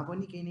हुनेमा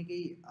पनि केही न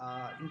केही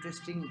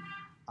इन्ट्रेस्टिङ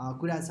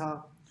कुरा छ।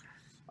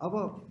 अब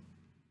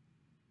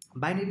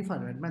बाइनरी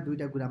फर्मेटमा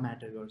दुईवटा कुरा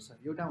म्याटर गर्छ।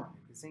 एउटा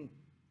भनेको चाहिँ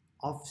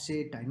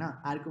अफसेट होइन,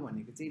 अर्को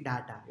भनेको चाहिँ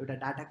डाटा। एउटा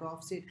डाटाको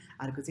अफसेट,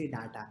 अर्को चाहिँ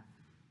डाटा।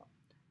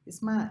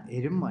 यसमा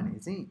हेऱ्यौँ भने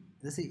चाहिँ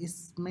जस्तै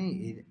यसमै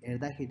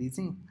हेर्दाखेरि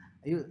चाहिँ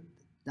यो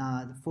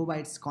 4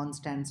 बाइट्स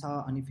कन्स्ट्यान्ट छ,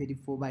 अनि फेरि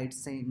 4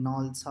 बाइट्स चाहिँ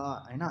नल छ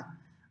होइन।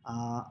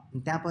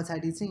 त्यहाँ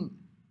पछाडि चाहिँ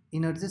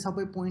यिनीहरू चाहिँ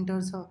सबै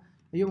पोइन्टर छ।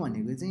 यो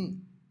भनेको चाहिँ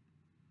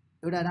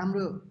एउटा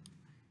राम्रो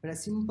एउटा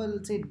सिम्पल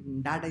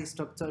चाहिँ डाटा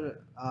स्ट्रक्चर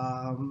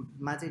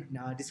मा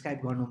चाहिँ डिस्क्राइब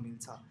गर्नु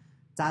मिल्छ।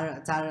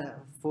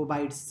 4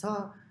 बाइट्स छ,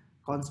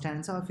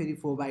 कन्स्ट्यान्ट छ, फेरि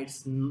 4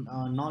 बाइट्स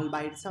नल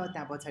बाइट छ,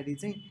 त्यहाँ पछाडि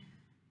चाहिँ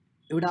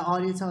एउटा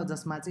अरे छ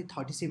जसमा चाहिँ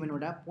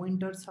 37वटा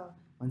पोइन्टर छ।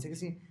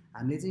 भनिसकेपछि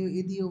हामीले चाहिँ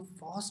यदि यो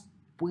फर्स्ट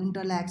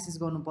पोइन्टरलाई एक्सेस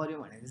गर्नु पऱ्यो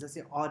भने चाहिँ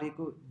जस्तै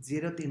अरेको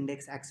 0th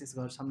इन्डेक्स एक्सेस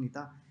गर्छौँ नि त,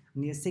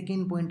 अनि यो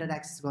सेकेन्ड पोइन्टर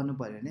एक्सेस गर्नु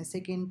पऱ्यो भने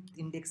सेकेन्ड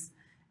इन्डेक्स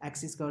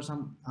एक्सेस गर्छौँ।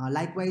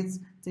 लाइकवाइज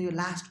चाहिँ यो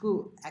लास्टको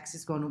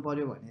एक्सेस गर्नु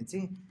पऱ्यो भने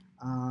चाहिँ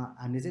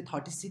हामीले चाहिँ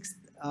 36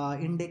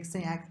 इन्डेक्स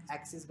चाहिँ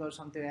एक्सेस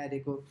गर्छौँ त्यो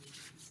एरेको।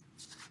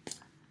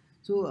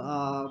 सो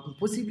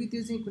पोसिबली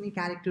त्यो चाहिँ कुनै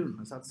क्यारेक्टर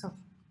हुनसक्छ,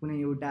 कुनै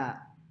एउटा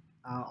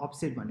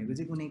अफसेट भनेको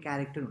चाहिँ कुनै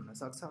क्यारेक्टर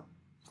हुनसक्छ।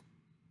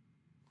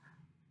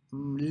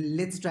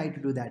 Let's try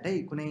to do that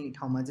है। कुनै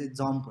ठाउँमा चाहिँ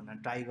जम्प हुन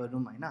ट्राई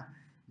गरौँ होइन।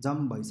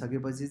 जम्प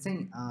भइसकेपछि चाहिँ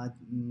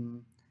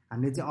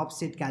हामीले चाहिँ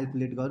अफसेट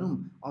क्यालकुलेट गरौँ।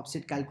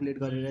 अफसेट क्यालकुलेट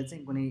गरेर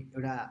चाहिँ कुनै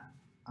एउटा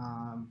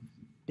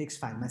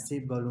टेक्स्ट फाइलमा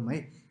सेभ गरौँ है।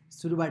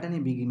 सुरुबाट नै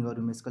बिगिन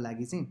गरौँ यसको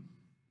लागि चाहिँ।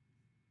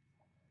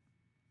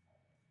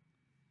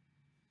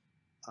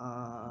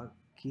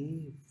 के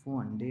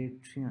 400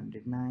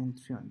 309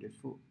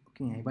 304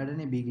 ओके, यहीँबाट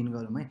नै बिगिन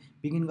गरौँ है।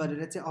 बिगिन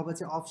गरेर चाहिँ अब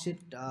चाहिँ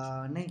अफसेट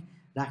नै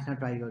राख्न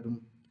ट्राई गरौँ।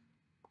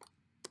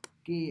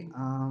 कि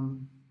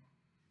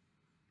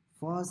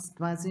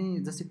फर्स्टमा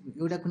चाहिँ जस्तै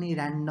एउटा कुनै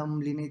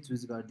ऱ्यान्डमली नै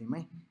चुज गरिदिउँ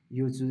है।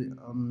 यो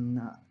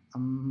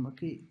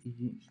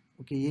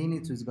ओके यही नै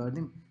चुज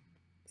गरिदिउँ।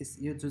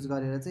 यो चुज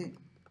गरेर चाहिँ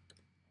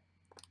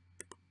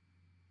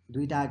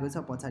दुईवटा आएको छ,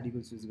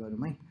 पछाडिको चुज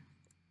गरौँ है।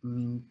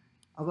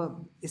 अब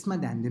यसमा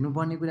ध्यान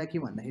दिनुपर्ने कुरा के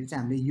भन्दाखेरि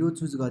चाहिँ हामीले यो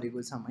चुज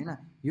गरेको छौँ होइन।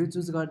 यो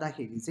चुज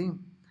गर्दाखेरि चाहिँ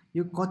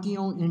यो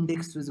कतिऔँ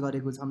इन्डेक्स चुज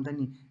गरेको छौँ त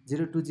नि।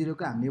 0 to 0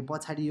 को हामीले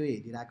पछाडि यो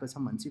हेरिरहेको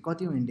छौँ भने चाहिँ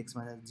कतिऔँ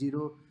इन्डेक्समा छ,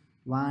 0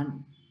 1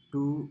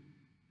 2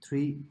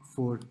 3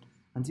 4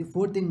 भनेपछि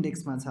 4th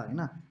इन्डेक्समा छ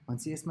होइन।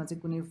 भनेपछि यसमा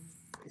चाहिँ कुनै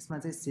यसमा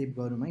चाहिँ सेभ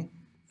गरौँ है।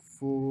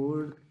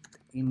 4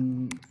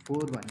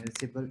 भनेर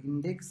सेभ गरौँ।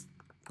 इन्डेक्स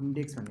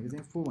भनेको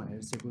चाहिँ 4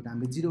 भनेर सेभ गरौँ।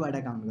 हामीले 0बाट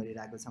काउन्ट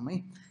गरिरहेको छौँ है।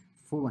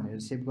 4 भनेर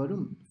सेभ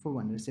गरौँ। 4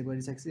 भनेर सेभ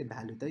गरिसकेपछि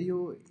भ्यालु त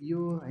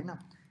यो होइन।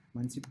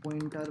 भनेपछि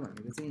पोइन्टर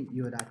भनेको चाहिँ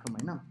यो राखौँ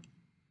होइन।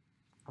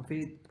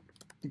 फेरि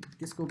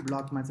त्यसको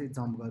ब्लकमा चाहिँ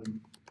जम्प गरौँ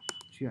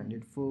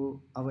 304।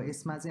 अब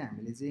यसमा चाहिँ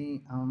हामीले चाहिँ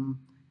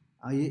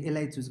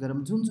यसलाई चुज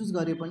गरौँ। जुन चुज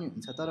गरे पनि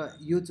हुन्छ, तर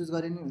यो चुज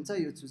गरे पनि हुन्छ,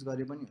 यो चुज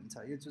गरे पनि हुन्छ।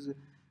 यो चुज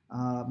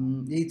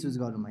यही चुज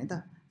गरौँ है त,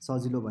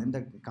 सजिलो भयो नि त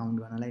काउन्ट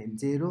गर्नलाई।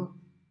 0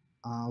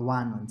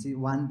 1 भनेपछि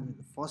 1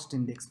 फर्स्ट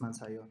इन्डेक्समा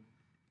छ यो।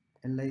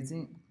 यसलाई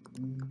चाहिँ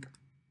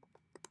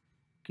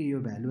के यो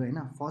भ्यालु होइन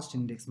फर्स्ट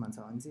इन्डेक्समा छ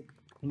भने चाहिँ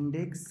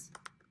इन्डेक्स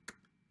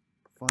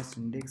फर्स्ट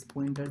इन्डेक्स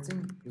पोइन्टर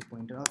चाहिँ यो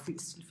पोइन्टर। अब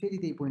फेरि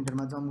त्यही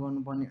पोइन्टरमा जम्प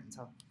गर्नुपर्ने हुन्छ।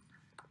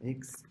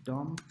 X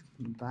dump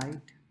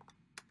bite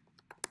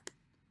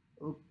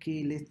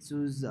okay, let's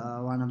choose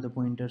one of the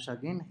पोइन्टर्स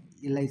again.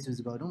 यसलाई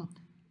चुज गरौँ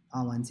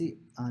भने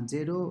चाहिँ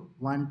 0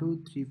 1 2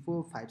 3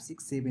 4 5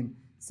 6 7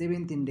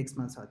 7th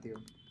इन्डेक्समा छ त्यो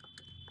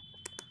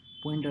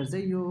पोइन्टर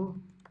चाहिँ यो हो।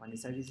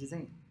 भनिसकेपछि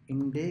चाहिँ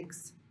इन्डेक्स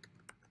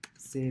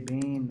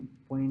 7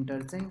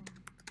 पोइन्टर चाहिँ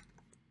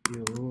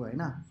यो हो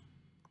होइन।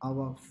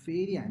 अब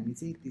फेरि हामी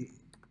चाहिँ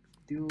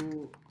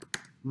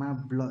त्योमा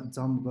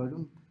जम्प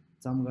गरौँ।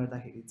 जम्प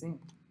गर्दाखेरि चाहिँ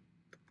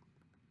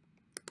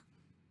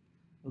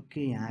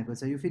ओके यहाँ आएको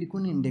छ। यो फेरि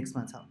कुन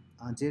इन्डेक्समा छ,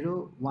 0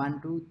 1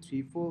 2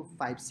 3 4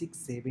 5 6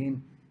 7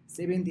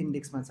 7th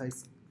इन्डेक्समा छ।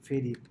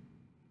 फेरि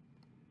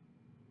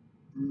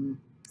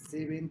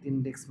 7th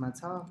इन्डेक्समा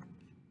छ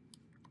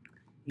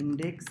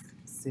इन्डेक्स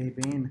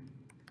 7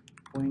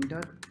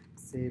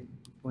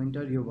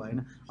 पोइन्टर यो भएन।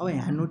 अब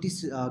यहाँ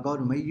नोटिस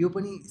गरौँ है, यो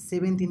पनि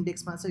 7th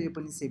इन्डेक्समा छ, यो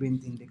पनि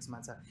 7th इन्डेक्समा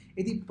छ।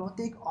 यदि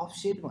प्रत्येक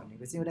अफसेट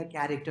भनेको चाहिँ एउटा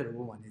क्यारेक्टर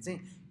हो भने चाहिँ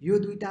यो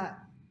दुईवटा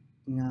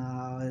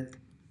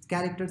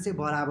क्यारेक्टर चाहिँ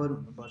बराबर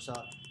हुनुपर्छ।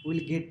 Will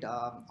get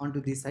on to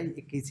this है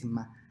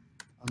एकैछिनमा।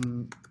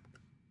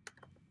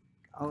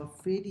 अब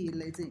फेरि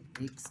यसलाई चाहिँ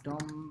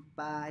एक्सडम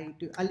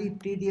बाइट अलिक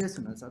टेडियस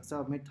हुनसक्छ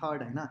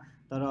मेथड होइन,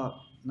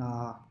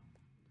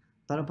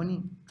 तर पनि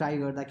ट्राई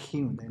गर्दा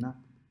केही हुँदैन।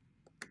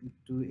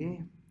 2A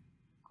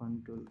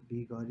कन्ट्रोल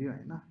B गऱ्यो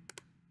होइन।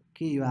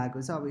 के यो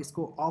आएको छ। अब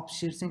यसको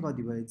अफसेट चाहिँ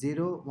कति भयो,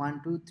 0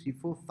 1 2 3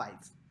 4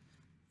 5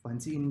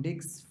 भनेपछि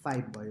इन्डेक्स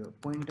 5 भयो।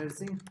 पोइन्टर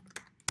चाहिँ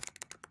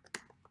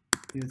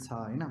यो छ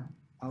होइन।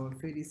 अब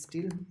फेरि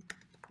स्टिल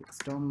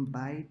एक्सडम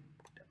बाइट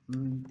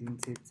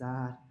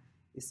 304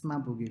 यसमा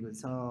पुगेको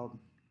छ।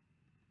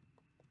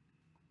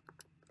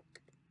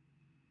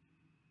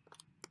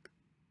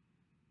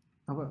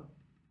 अब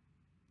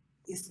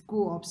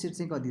यसको अफसेट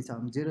चाहिँ कति छ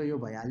 0 यो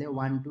भइहाल्यो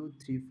 1 2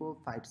 3 4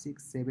 5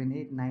 6 7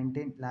 8 9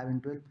 10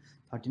 11 12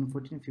 13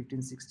 14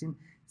 15 16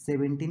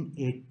 17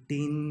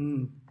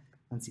 18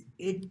 भनेपछि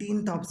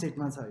 18 th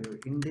अफसेटमा छ यो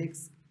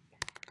इन्डेक्स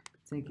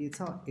चाहिँ के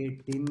छ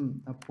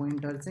 18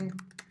 पोइन्टर चाहिँ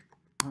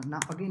ना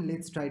again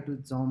let's try to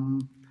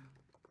jump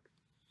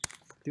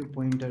त्यो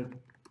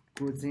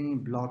पोइन्टरको चाहिँ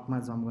ब्लकमा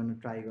जम्प गर्न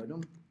ट्राई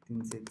गरौँ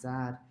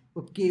 304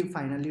 ओके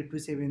फाइनली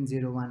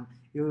 2701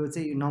 यो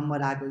चाहिँ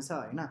नम्बर आएको छ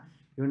हैन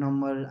यो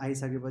नम्बर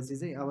आइसकेपछि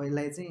चाहिँ अब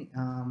यसलाई चाहिँ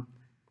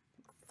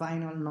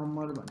फाइनल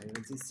नम्बर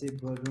भनेर चाहिँ सेभ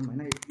गरौँ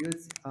हैन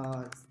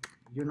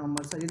यो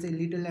नम्बर छ यो चाहिँ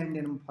लिटल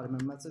एन्डियन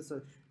फर्मेटमा छ सो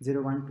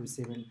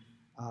 0127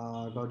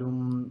 गरौँ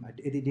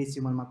यदि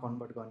डेसिमलमा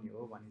कन्भर्ट गर्ने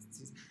हो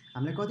भनेपछि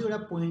हामीले कतिवटा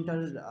पोइन्टर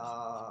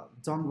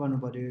जम्प गर्नु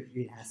पर्यो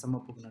यो यहाँसम्म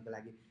पुग्नको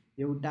लागि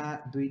एउटा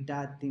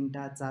दुईटा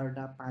तीनटा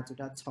चारवटा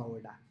पाँचवटा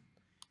छवटा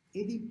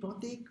यदि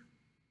प्रत्येक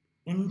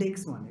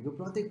इन्डेक्स भनेको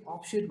प्रत्येक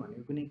अफसेट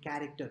भनेको कुनै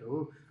क्यारेक्टर हो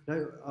र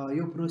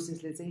यो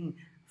प्रोसेसले चाहिँ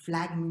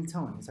फ्ल्याग मिल्छ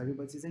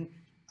भनिसकेपछि चाहिँ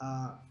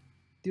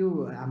त्यो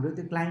हाम्रो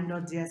त्यो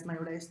client.js मा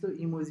एउटा यस्तो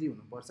इमोजी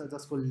हुनुपर्छ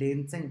जसको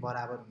लेन्थ चाहिँ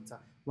बराबर हुन्छ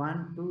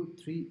 1 2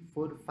 3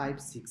 4 5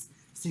 6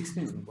 6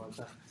 नै हुनुपर्छ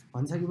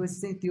भनिसकेपछि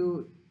चाहिँ त्यो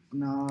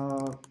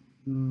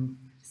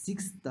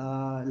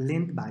 6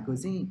 लेन्थ भएको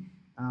चाहिँ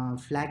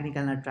फ्ल्याग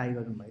निकाल्न ट्राई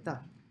गरौँ है त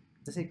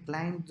जस्तै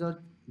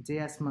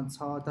client.js मा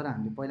छ तर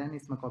हामीले पहिला नै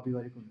यसमा कपी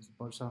गरेको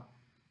हुनुपर्छ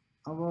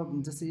अब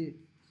जस्तै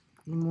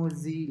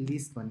इमोजी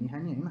लिस्ट भन्ने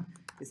खानी हैन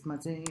यसमा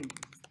चाहिँ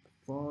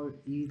फर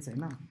इच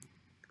हैन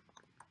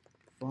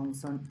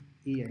फंक्सन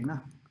e हैन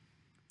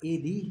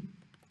यदि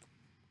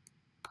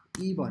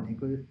e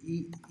भनेको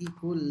e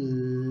को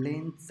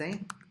लेन्थ चाहिँ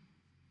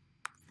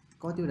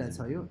कतिवटा छ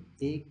यो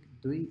 1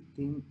 2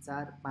 3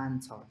 4 5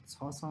 6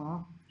 6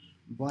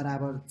 सँग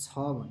बराबर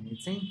छ भने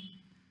चाहिँ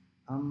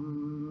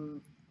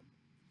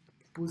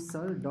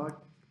पुसर डट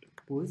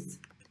पुस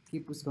के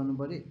पुस गर्नु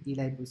पर्यो e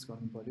लाई पुस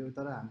गर्नु पर्यो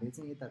तर हामीले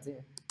चाहिँ यता चाहिँ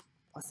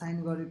असाइन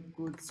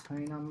गरेको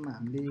छैनौं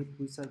हामीले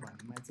पुसर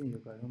भन्नेमा चाहिँ यो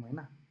गरौँ हैन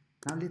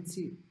नाउ लेट्स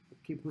सी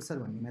के पुसर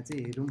भन्नेमा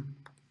चाहिँ हेरौँ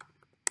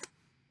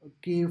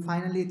ओके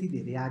फाइनली यति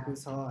धेरै आएको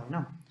छ हैन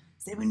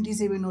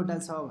 77 वटा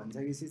छ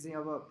भन्छपछि चाहिँ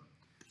अब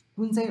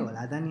कुन चाहिँ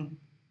होला त नि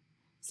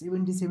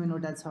 77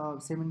 वटा छ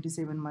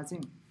 77 मा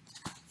चाहिँ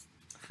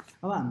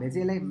अब हामीले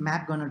चाहिँ यसलाई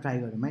म्याप गर्न ट्राई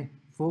गरौँ है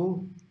 4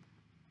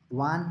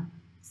 1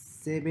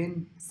 7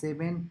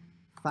 7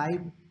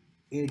 5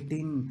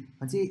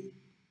 18 चाहिँ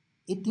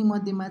यति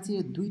मध्येमा चाहिँ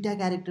यो दुईटा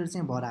क्यारेक्टर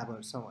चाहिँ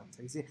बराबर छ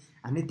भन्छ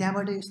हामीले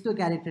त्यहाँबाट यस्तो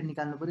क्यारेक्टर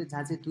निकाल्नु पर्यो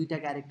जहाँ चाहिँ दुईटा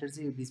क्यारेक्टर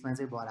चाहिँ यो बीचमा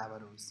चाहिँ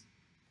बराबर होस्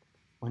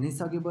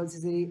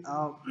भनिसकेपछि चाहिँ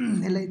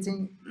यसलाई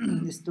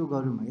चाहिँ यस्तो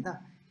गरौँ है त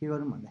के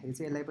गरौँ भन्दाखेरि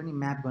चाहिँ यसलाई पनि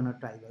म्याप गर्न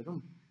ट्राई गरौँ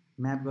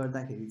म्याप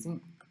गर्दाखेरि चाहिँ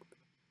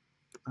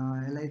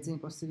यसलाई चाहिँ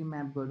कसरी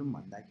म्याप गरौँ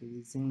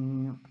भन्दाखेरि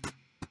चाहिँ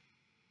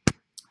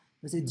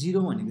जस्तै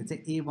 0 भनेको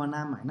चाहिँ a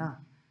बनाम हैन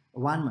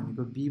 1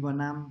 भनेको b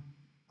बनाम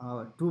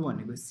 2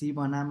 भनेको c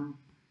बनाम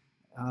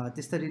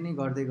त्यसरी नै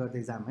गर्दै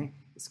गर्दै जाम है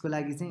यसको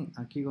लागि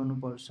चाहिँ के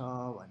गर्नुपर्छ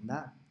भन्दा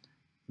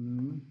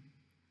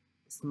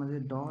यसमा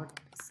चाहिँ डट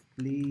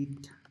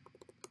स्प्लिट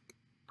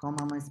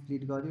कमामा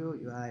स्प्लिट गर्यो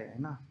यो आयो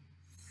हैन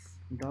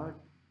डट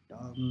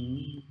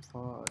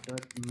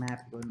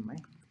म्याप गरौँ है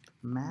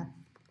म्याप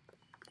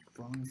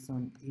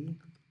फंक्सन e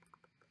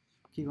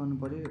के गर्नु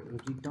पर्यो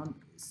return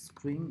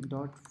string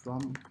dot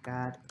from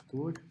car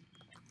code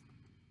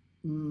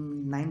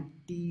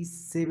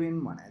 97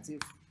 भने चाहिँ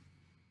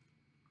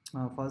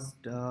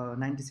फर्स्ट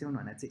 97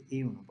 भने चाहिँ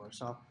a हुनुपर्छ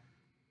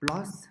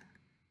प्लस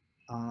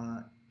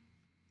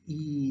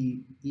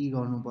e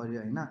गर्नु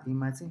पर्यो हैन e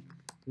मा चाहिँ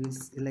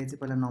यसलाई चाहिँ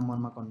पहिला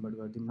नम्बरमा कन्भर्ट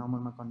गर्दिम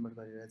नम्बरमा कन्भर्ट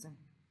गरेर चाहिँ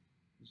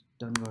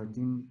रिटर्न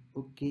गर्दिम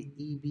ओके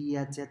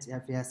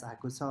ebhfs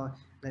आएको छ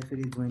यसलाई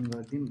फेरि जोइन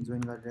गर्दिम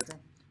जोइन गरेर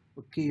चाहिँ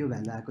ओके यो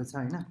भ्यालु आएको छ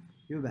हैन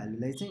यो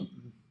भ्यालुलाई चाहिँ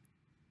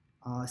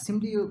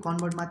सिम्पली यो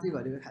कन्भर्ट मात्रै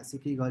गरेको खासै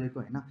के गरेको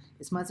हैन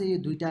यसमा चाहिँ यो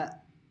दुईटा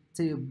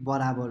चाहिँ यो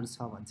बराबर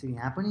छ भन्छ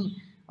यहाँ पनि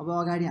अब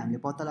अगाडि हामीले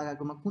पत्ता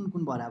लगाएकोमा कुन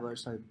कुन बराबर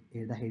छ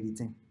हेर्दाखेरि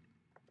चाहिँ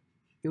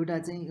एउटा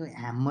चाहिँ यो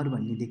ह्यामर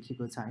भन्ने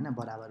देखिएको छ हैन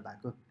बराबर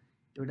भएको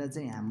एउटा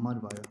चाहिँ ह्यामर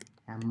भयो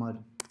ह्यामर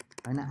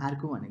हैन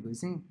अर्को भनेको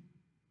चाहिँ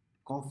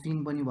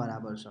कफिन पनि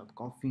बराबर छ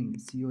कफिन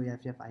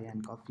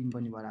COFFIN कफिन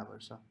पनि बराबर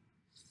छ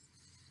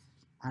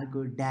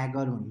अर्को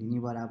ड्यागर भन्ने नि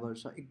बराबर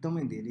छ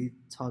एकदमै धेरै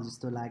छ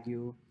जस्तो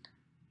लाग्यो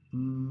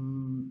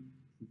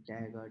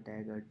ड्यागर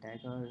ड्यागर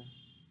ड्यागर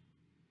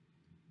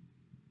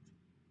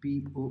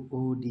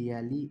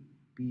POODLE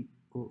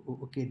POO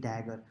ओके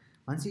ड्यागर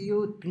भन्छ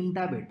यो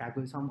तीनटा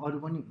भेटाएको छ अरु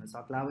पनि हुन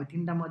सक्ला अब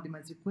तीनटा मध्येमा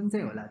चाहिँ कुन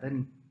चाहिँ होला त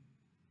नि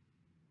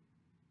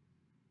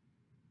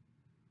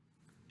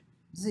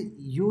जस्तै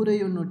यो र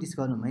यो नोटिस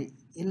गरौँ है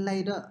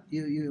यसलाई र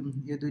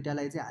यो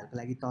दुईटालाई चाहिँ हालको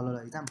लागि तल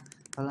लैजाम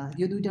तल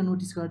यो दुईटा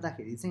नोटिस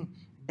गर्दाखेरि चाहिँ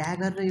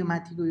ड्यागर र यो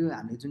माथिको यो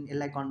हामीले जुन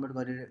यसलाई कन्भर्ट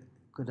गरेर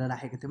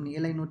राखेको थियौं नि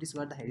यसलाई नोटिस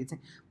गर्दाखेरि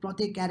चाहिँ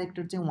प्रत्येक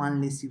क्यारेक्टर चाहिँ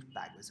 1 ले शिफ्ट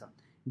भएको छ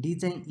डी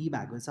चाहिँ e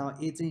भएको छ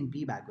a चाहिँ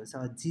b भएको छ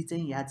g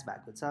चाहिँ याच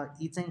भएको छ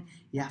e चाहिँ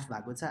याफ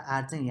भएको छ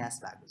r चाहिँ यास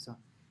भएको छ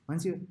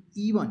भन्छ यो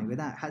e भनेको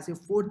त खास यो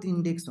फोर्थ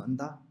इन्डेक्स हो नि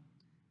त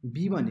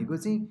b भनेको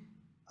चाहिँ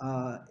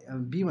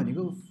बी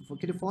भनेको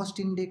के अरे फर्स्ट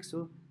इन्डेक्स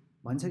हो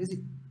भनिसकेपछि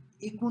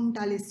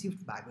एकुन्टाले सिफ्ट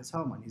भएको छ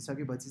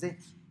भनिसकेपछि चाहिँ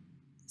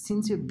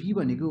सिन्स यो बी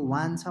भनेको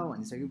 1 छ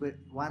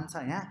भनिसकेपछि 1 छ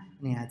यहाँ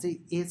अनि यहाँ चाहिँ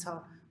ए छ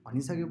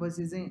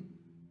भनिसकेपछि चाहिँ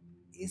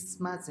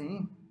यसमा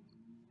चाहिँ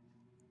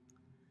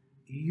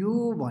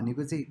यो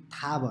भनेको चाहिँ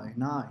थाहा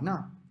भएन होइन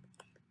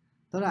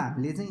तर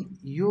हामीले चाहिँ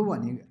यो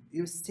भनेको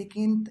यो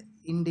सेकेन्ड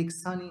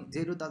इन्डेक्स छ नि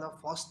 0 तथा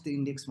फर्स्ट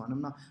इन्डेक्स भनौँ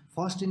न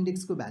फर्स्ट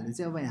इन्डेक्सको भ्यालु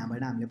चाहिँ अब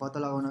यहाँबाट हामीले पत्ता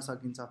लगाउन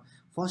सकिन्छ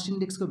फर्स्ट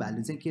इन्डेक्सको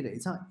भ्यालु चाहिँ के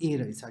रहेछ ए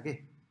रहेछ के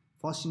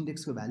फर्स्ट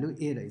इन्डेक्सको भ्यालु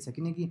ए रहेछ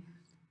किनकि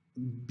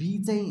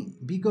बी चाहिँ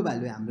बीको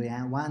भ्यालु हाम्रो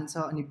यहाँ 1 छ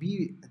अनि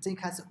बी चाहिँ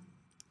खास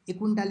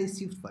एकुन्टाले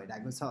सिफ्ट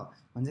भइरहेको छ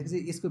भन्छ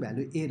चाहिँ यसको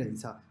भ्यालु ए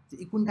रहेछ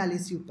एकुन्टाले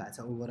सिफ्ट भएको छ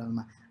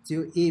ओभरअलमा चाहिँ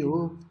यो ए हो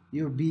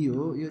यो बी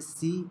हो यो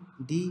C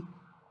D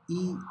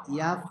E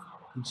F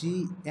G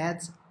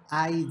H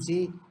I जे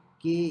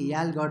के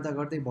एल गर्दा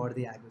गर्दै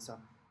बढ्दै आएको छ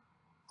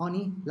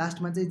अनि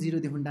लास्टमा चाहिँ 0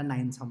 देखि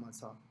 9 सम्म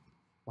छ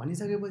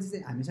भनिसकेपछि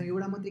चाहिँ हामीसँग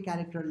एउटा मात्रै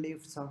क्यारेक्टर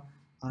लेफ्ट छ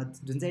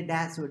जुन चाहिँ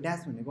ड्यास हो ड्यास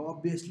भनेको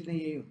अभियसली नै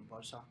यही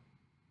हुनुपर्छ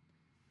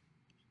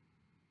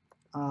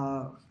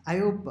आई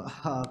होप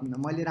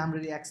मैले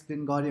राम्ररी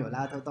एक्सप्लेन गरेँ होला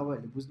अथवा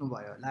तपाईँहरूले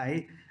बुझ्नुभयो होला है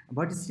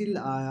बट स्टिल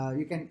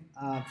यु क्यान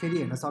फेरि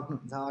हेर्न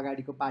सक्नुहुन्छ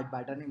अगाडिको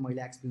पार्टबाट नै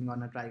मैले एक्सप्लेन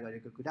गर्न ट्राई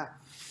गरेको कुरा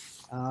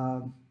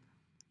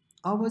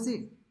अब चाहिँ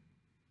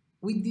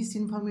विथ दिस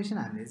इन्फर्मेसन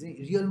हामीले चाहिँ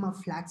रियलमा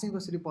फ्ल्याग चाहिँ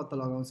कसरी पत्ता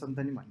लगाउँछौँ त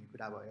नि भन्ने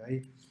कुरा भयो है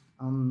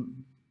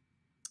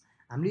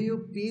हामीले यो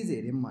पेज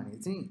हेऱ्यौँ भने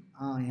चाहिँ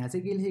यहाँ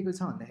चाहिँ के लेखेको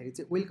छ भन्दाखेरि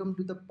चाहिँ वेलकम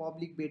टु द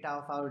पब्लिक बेटा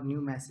of our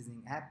new messaging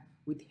app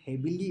with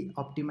heavily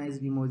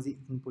optimized emoji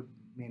input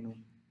menu.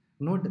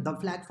 Note the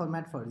flag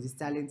format for this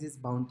challenge is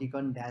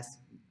BountyCon dash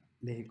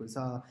लेखेको छ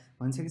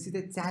भनिसकेपछि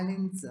त्यो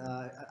च्यालेन्ज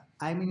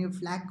आई मिन यो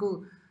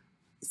फ्ल्यागको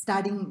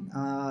स्टार्टिङ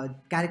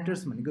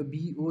क्यारेक्टर्स भनेको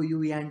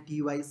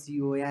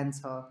BOUNTYCON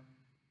छ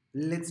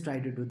let's try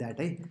to do that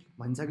है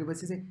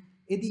भनिसकेपछि चाहिँ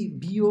यदि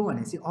बी हो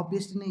भनेपछि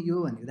अभियसली नै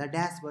यो भनेको त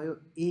ड्यास भयो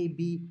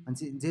एबी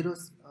भनेपछि 0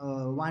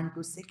 1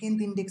 2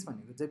 सेकेन्ड इन्डेक्स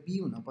भनेको चाहिँ बी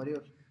हुन पर्यो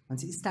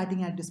भनेपछि स्टार्टिङ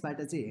एड्रेसबाट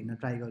चाहिँ हेर्न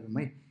ट्राई गरौँ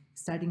है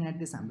स्टार्टिङ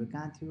एड्रेस हाम्रो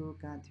कहाँ थियो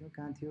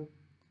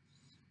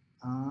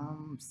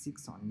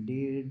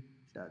 600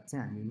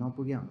 चाहिँ हामी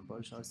नपुगे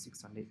हुनुपर्छ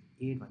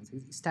 608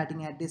 भनिसकेपछि स्टार्टिङ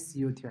एड्रेस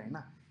यो थियो होइन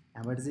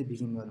यहाँबाट चाहिँ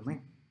बिगिन गरौँ है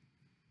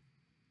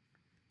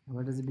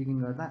यहाँबाट चाहिँ बिगिन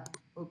गर्दा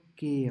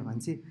ओके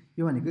भनेपछि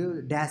यो भनेको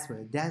ड्यास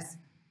भयो ड्यास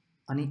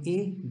अनि ए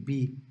बी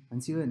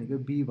भनेपछि यो भनेको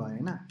बी भयो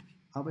होइन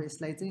अब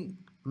यसलाई चाहिँ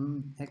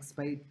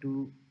x/2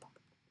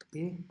 ए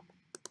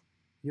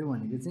यो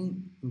भनेको चाहिँ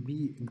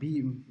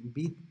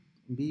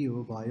बी हो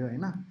भयो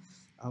होइन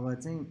अब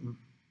चाहिँ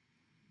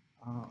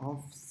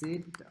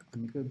अफसेट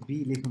भनेको बी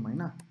लेखौँ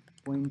होइन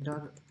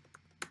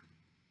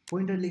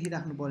पोइन्टर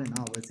लेखिराख्नु परेन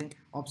अब चाहिँ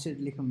अफसेट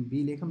लेखौँ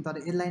बी लेखौँ तर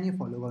यसलाई नै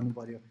फलो गर्नु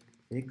पर्यो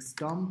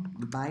एक्सटम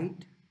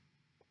बाइट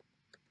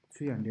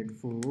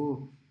 304 हो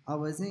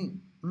अब चाहिँ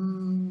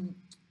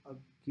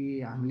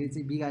ओके हामीले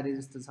चाहिँ बिगारे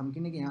जस्तो छौँ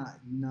किनकि यहाँ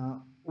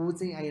ओ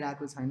चाहिँ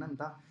आइरहेको छैन नि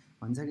त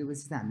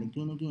भनिसकेपछि चाहिँ हामीले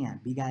केही न केही यहाँ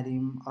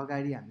बिगाऱ्यौँ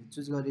अगाडि हामीले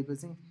चुज गरेको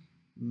चाहिँ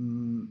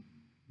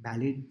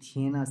भ्यालिड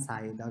थिएन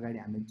सायद अगाडि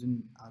हामीले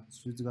जुन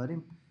चुज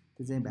गऱ्यौँ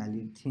त्यो चाहिँ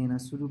भ्यालिड थिएन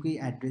सुरुकै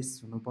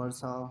एड्रेस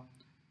हुनुपर्छ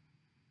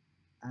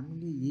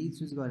हामीले यही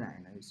चुज गरे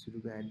होइन यो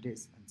सुरुको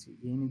एड्रेस भनेपछि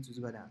यही नै चुज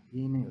गरे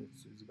यही नै हो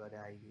चुज गरे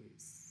अहिले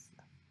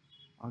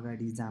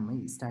अगाडि जाम है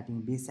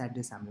स्टार्टिङ बेस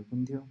एड्रेस हाम्रो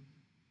कुन थियो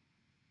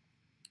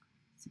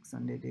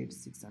 608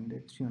 600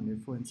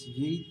 304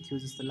 यही थियो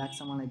जस्तो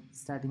लाग्छ मलाई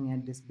स्टार्टिङ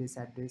एड्रेस बेस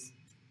एड्रेस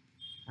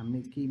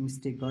हामीले केही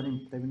मिस्टेक गऱ्यौँ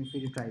तै पनि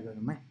फेरि ट्राई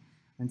गरौँ है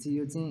अनि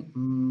यो चाहिँ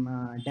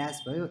ड्यास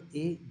भयो ए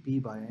बी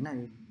भयो होइन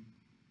यो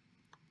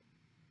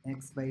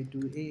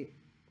x/2 ए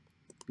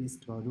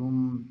पेस्ट गरौँ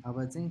अब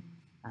चाहिँ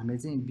हामीले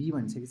चाहिँ बी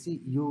भनिसकेपछि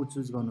यो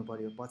चुज गर्नु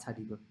पर्यो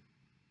पछाडिको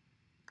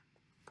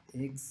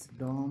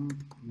एक्सडम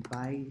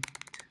बाइट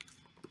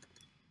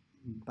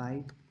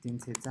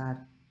 304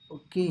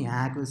 ओके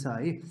यहाँ आएको छ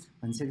है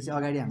भनिसकेपछि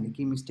अगाडि हामीले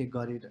के मिस्टेक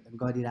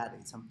गरिरहेको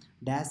रहेछौँ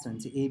ड्यास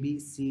भनेपछि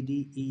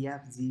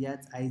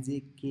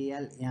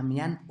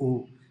ABCDEFGHIJKLMNO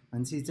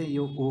भनेपछि चाहिँ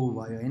यो ओ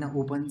भयो होइन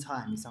ओ पनि छ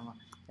हामीसँग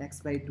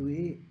x/2 ए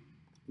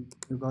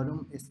गरौँ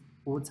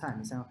ओ छ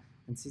हामीसँग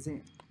भनेपछि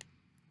चाहिँ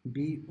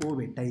BO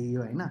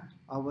भेट्टाइयो होइन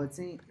अब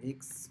चाहिँ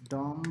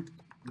एक्सडम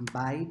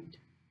बाइट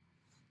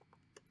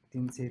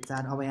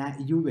 304 अब यहाँ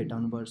यु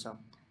भेटाउनुपर्छ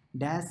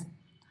ड्यास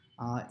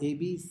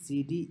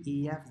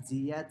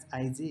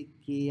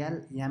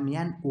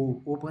ABCDEFGHIJKLMNO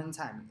ओ पनि छ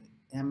हामी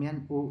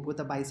MNO ओ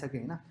त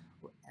पाइसक्यो होइन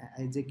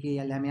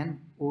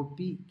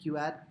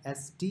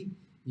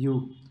IJKLMNOPQRSTU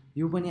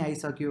यु पनि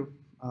आइसक्यो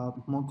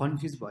म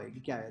कन्फ्युज भयो कि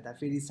क्या हो त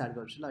फेरि स्टार्ट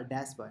गर्छु ल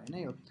ड्यास भयो होइन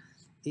यो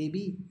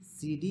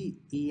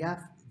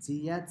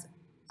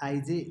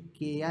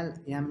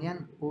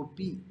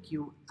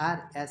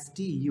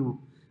ABCDEFGHIJKLMNOPQRSTU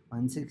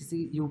भनिसकेपछि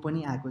यु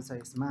पनि आएको छ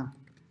यसमा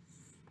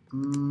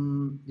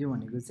यो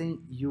भनेको चाहिँ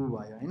यु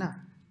भयो होइन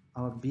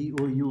अब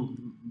BOU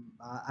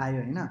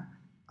आयो होइन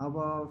अब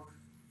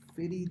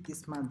फेरि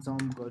त्यसमा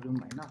जम्प गरौँ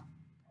होइन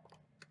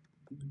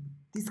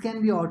दिस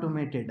क्यान बी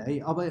अटोमेटेड है।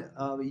 अब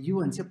यो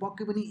भने चाहिँ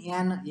पक्कै पनि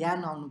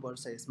यान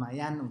आउनुपर्छ यसमा,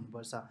 यान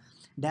हुनुपर्छ।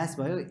 ड्यास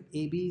भयो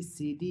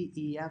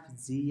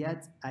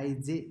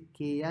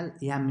ABCDEFGHIJKL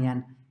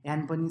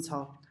यान पनि छ।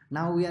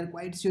 Now we are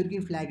quite sure कि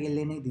फ्ल्याग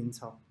यसले नै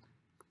दिन्छ।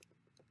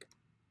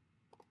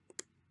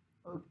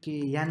 ओके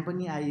यान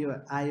पनि आयो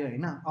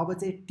होइन। अब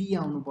चाहिँ टी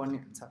आउनुपर्ने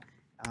हुन्छ।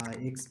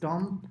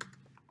 एक्सटम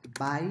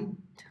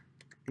बाइट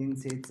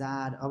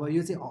 304। अब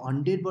यो चाहिँ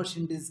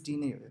 100% टी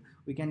नै हो।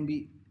 We can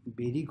be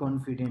very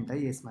confident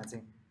है यसमा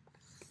चाहिँ।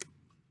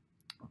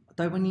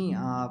 तैपनि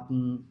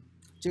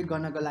चेक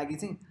गर्नको लागि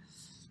चाहिँ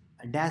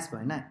ड्यास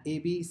भएन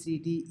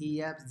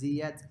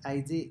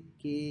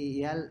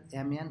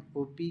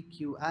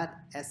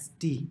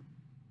ABCDEFGHIJKLMNOPQRST।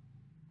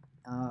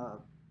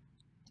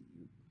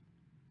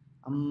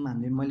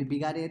 हामीले मैले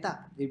बिगारेँ यता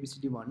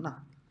ABCD भन्न।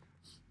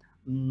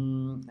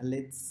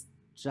 लेट्स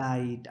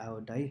ट्राई इट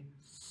आउट है।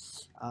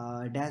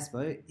 ड्यास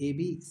भयो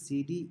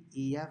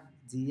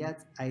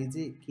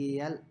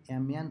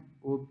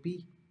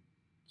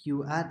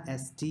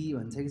ABCDEFGHIJKLMNOPQRST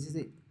भनिसकेपछि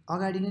चाहिँ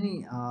अगाडि नै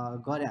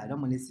गरे हो र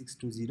मैले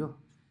 620।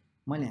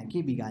 मैले यहाँ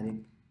के बिगारेँ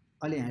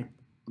अहिले, यहाँ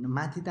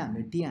माथि त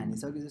हामीले टी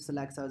हानिसक्यो जस्तो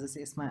लाग्छ।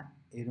 जस्तै यसमा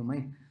हेरौँ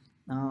है।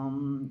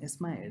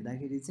 यसमा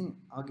हेर्दाखेरि चाहिँ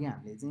अघि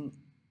हामीले चाहिँ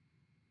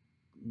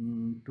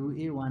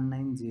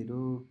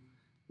 2A190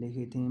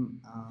 लेखेको थियौँ।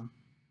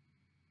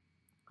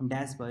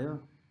 ड्यास भयो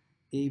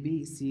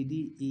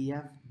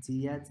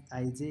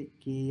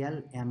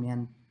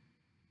ABCDEFGHIJKLMN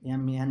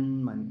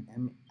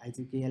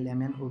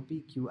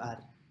IJKLMNOPQR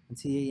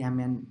भन्छ। यही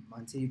एमएन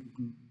भन्छ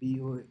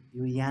बिओ,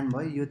 यो यान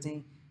भयो। यो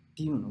चाहिँ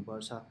टी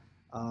हुनुपर्छ।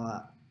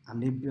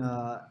 हामीले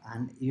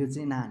यो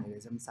चाहिँ नहानेको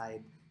रहेछौँ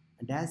सायद।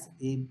 ड्यास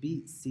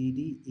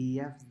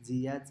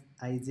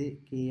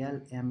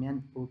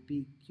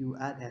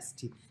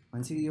ABCDEFGHIJKLMNOPQRST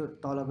भन्छ यो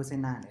तलको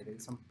चाहिँ नहानेको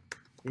रहेछौँ।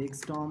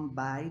 एक्सटम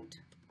बाइट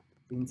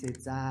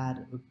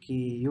 304।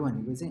 ओके यो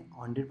भनेको चाहिँ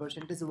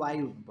 100% वाइ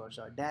हुनुपर्छ।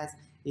 ड्यास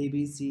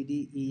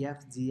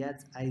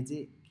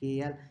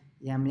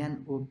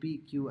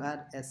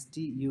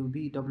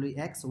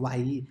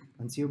ABCDEFGHIJKLMNOPQRSTUVWXY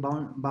भन्छ। यो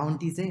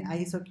बाउन्टी चाहिँ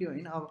आइसक्यो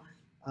होइन।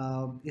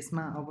 अब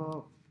यसमा अब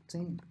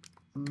चाहिँ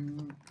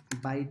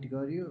बाइट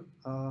गर्यो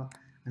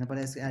भने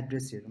पहिला यसको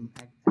एड्रेस हेरौँ।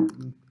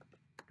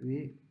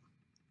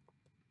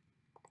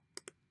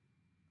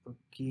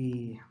 ओके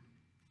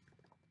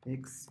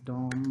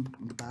एक्सडम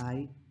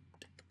बाइट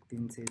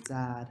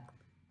 304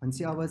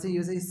 भन्छ। अब चाहिँ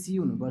यो चाहिँ सी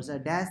हुनुपर्छ।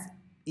 ड्यास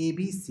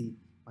ABC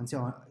भन्छ।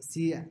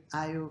 सी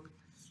आयो।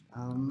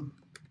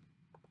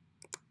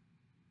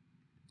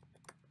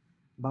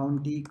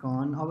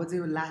 BountyCon। अब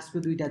चाहिँ लास्टको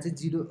दुईवटा चाहिँ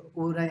 0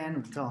 ओ र एन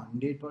हुन्छ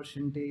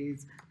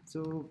 100%।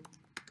 सो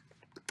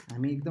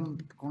हामी एकदम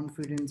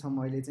कन्फिडेन्ट छौँ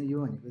अहिले चाहिँ।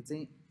 यो भनेको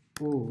चाहिँ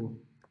ओ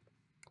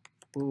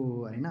हो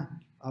होइन।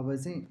 अब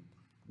चाहिँ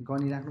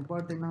गनिराख्नु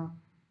पर्दैन।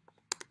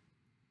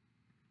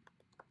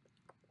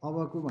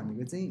 अबको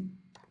भनेको चाहिँ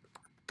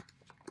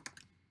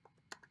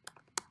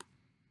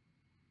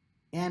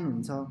एन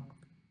हुन्छ।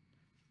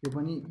 यो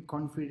पनि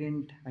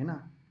कन्फिडेन्ट होइन।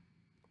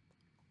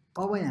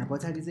 अब यहाँ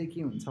पछाडि चाहिँ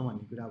के हुन्छ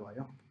भन्ने कुरा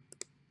भयो।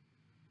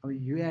 अब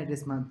यो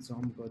एड्रेसमा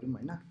जम्प गरौँ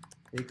होइन।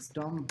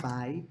 एक्सटम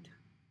बाइट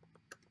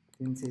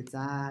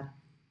 304।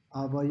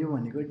 अब यो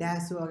भनेको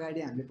ड्यास हो।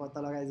 अगाडि हामीले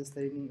पत्ता लगाए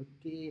जस्तै नि।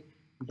 ओके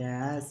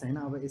ड्यास होइन।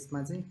 अब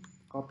यसमा चाहिँ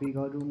कपी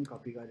गरौँ।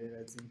 कपी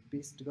गरेर चाहिँ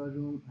पेस्ट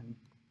गरौँ अनि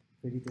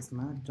फेरि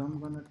त्यसमा जम्प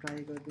गर्न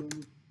ट्राई गरौँ।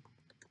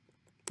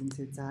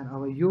 304।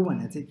 अब यो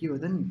भने चाहिँ के हो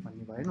त नि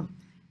भन्ने भएन।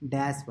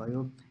 ड्यास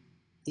भयो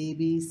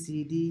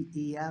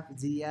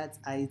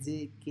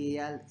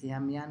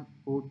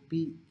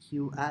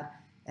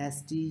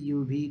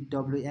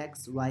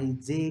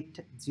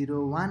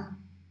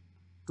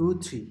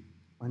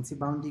भनेपछि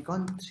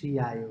BountyCon 3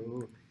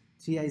 आयो।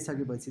 3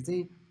 आइसकेपछि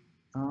चाहिँ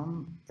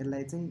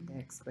यसलाई चाहिँ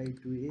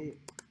x/2a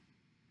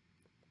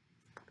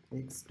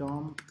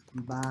एक्सटम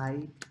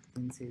बाइट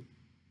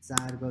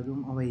 304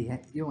 गरौँ। अब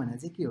यो भने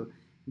चाहिँ के हो।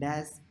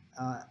 ड्यास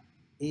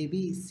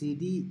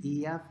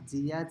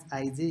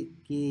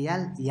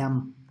ABCDEFGHIJKL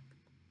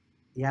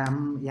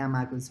याम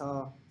आएको छ।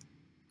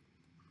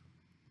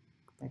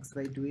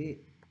 x/2a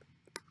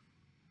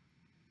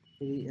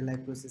फेरि यसलाई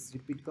प्रोसेस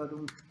रिपिट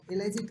गरौँ।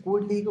 यसलाई चाहिँ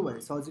कोड लेखेको भए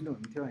सजिलो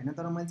हुन्थ्यो होइन।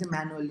 तर मैले चाहिँ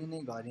म्यानुअली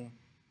नै गरेँ।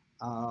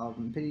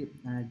 फेरि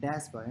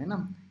ड्यास भयो होइन।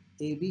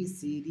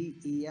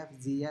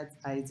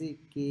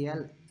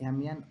 ABCDEFGHIJKL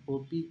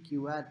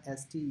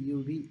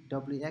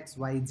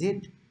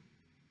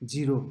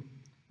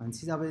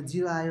भनेपछि अब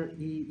 0 आयो।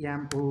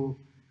 EMO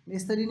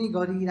यसरी नै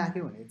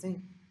गरिराख्यो भने चाहिँ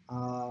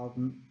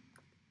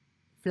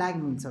फ्ल्याग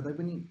मिल्छ। तै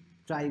पनि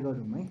ट्राई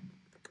गरौँ है।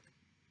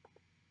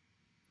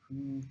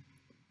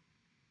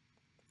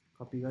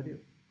 कपी गर्यो।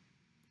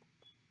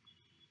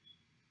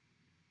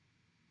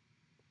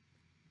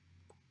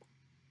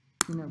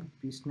 किन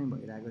पिस्ट नै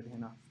भइरहेको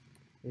थिएन।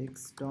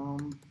 एक्सटम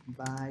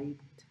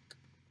बाइट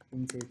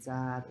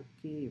 304।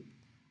 ओके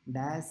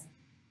ड्यास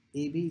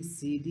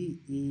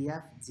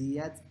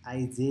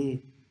ABCDEFGHIJ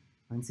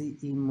भनेपछि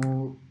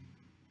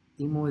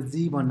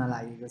इमोजी भन्न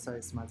लागेको छ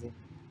यसमा चाहिँ।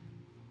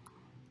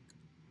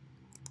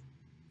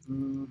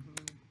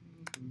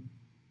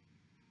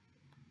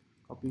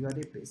 कपी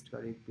गरेँ पेस्ट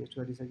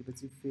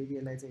गरिसकेपछि फेरि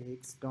यसलाई चाहिँ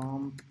हेक्स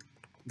डम्प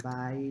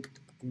बाइट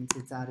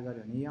 304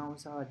 गऱ्यो भने यो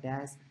आउँछ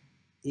ड्यास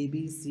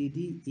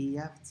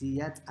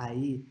ABCDEFGHI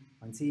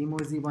भनेपछि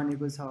इमोजी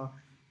बनेको छ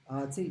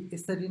चाहिँ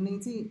यसरी नै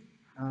चाहिँ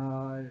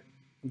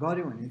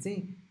गऱ्यो भने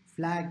चाहिँ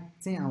फ्ल्याग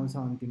चाहिँ आउँछ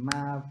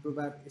अन्तिममा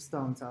प्रोभाब यस्तो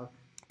आउँछ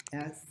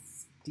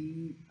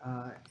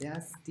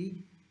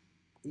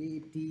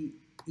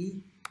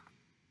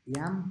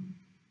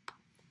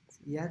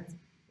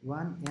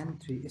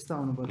STATEM1N3 यस्तो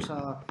आउनुपर्छ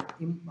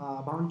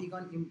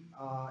बाउन्टीकन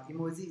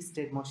इमोजी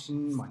स्टेट मसिन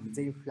भन्ने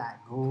चाहिँ फ्ल्याग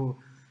हो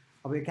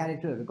अब यो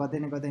क्यारेक्टरहरू कतै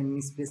न कतै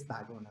मिसप्लेस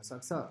भएको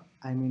हुनसक्छ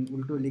आई मिन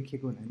उल्टो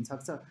लेखेको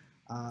हुनसक्छ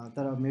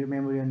तर मेरो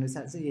मेमोरी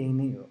अनुसार चाहिँ यही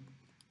नै हो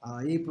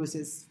यही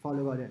प्रोसेस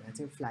फलो गर्यो भने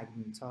चाहिँ फ्ल्याग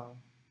हुन्छ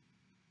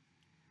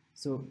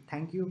सो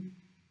थ्याङ्क यू